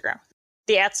or Instagram.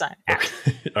 The @ sign. Okay.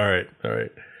 All right.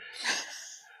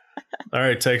 All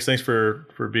right, Tex, thanks for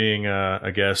being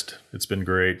a guest. It's been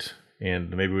great, and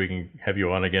maybe we can have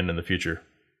you on again in the future.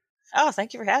 Oh,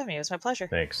 thank you for having me. It was my pleasure.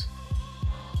 Thanks.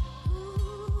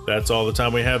 That's all the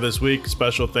time we have this week.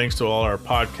 Special thanks to all our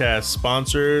podcast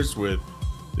sponsors with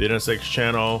the NSX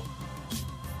channel,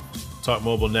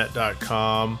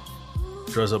 TalkMobileNet.com,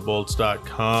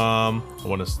 DressUpBolts.com. I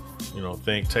want to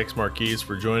thank Tex Marquise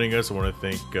for joining us. I want to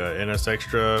thank NS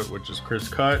Extra, which is Chris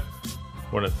Cutt.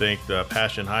 I want to thank the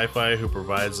Passion Hi-Fi, who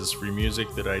provides this free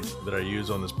music that I use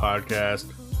on this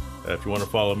podcast. If you want to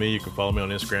follow me, you can follow me on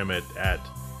Instagram at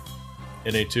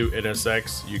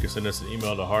NA2NSX. You can send us an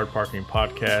email to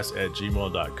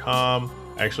hardparkingpodcast@gmail.com.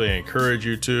 Actually, I encourage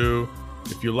you to,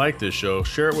 if you like this show,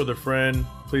 share it with a friend.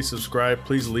 Please subscribe.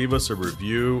 Please leave us a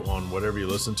review on whatever you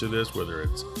listen to this, whether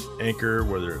it's Anchor,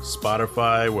 whether it's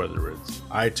Spotify, whether it's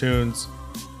iTunes.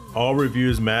 All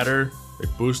reviews matter. They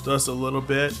boost us a little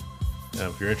bit.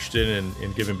 If you're interested in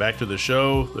giving back to the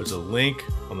show, there's a link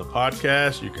on the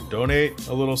podcast. You can donate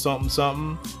a little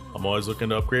something. I'm always looking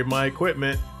to upgrade my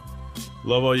equipment.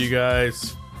 Love all you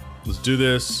guys. Let's do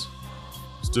this.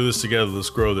 Let's do this together. Let's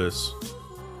grow this.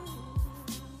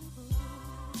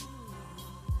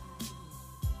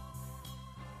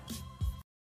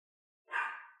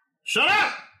 Shut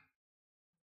up!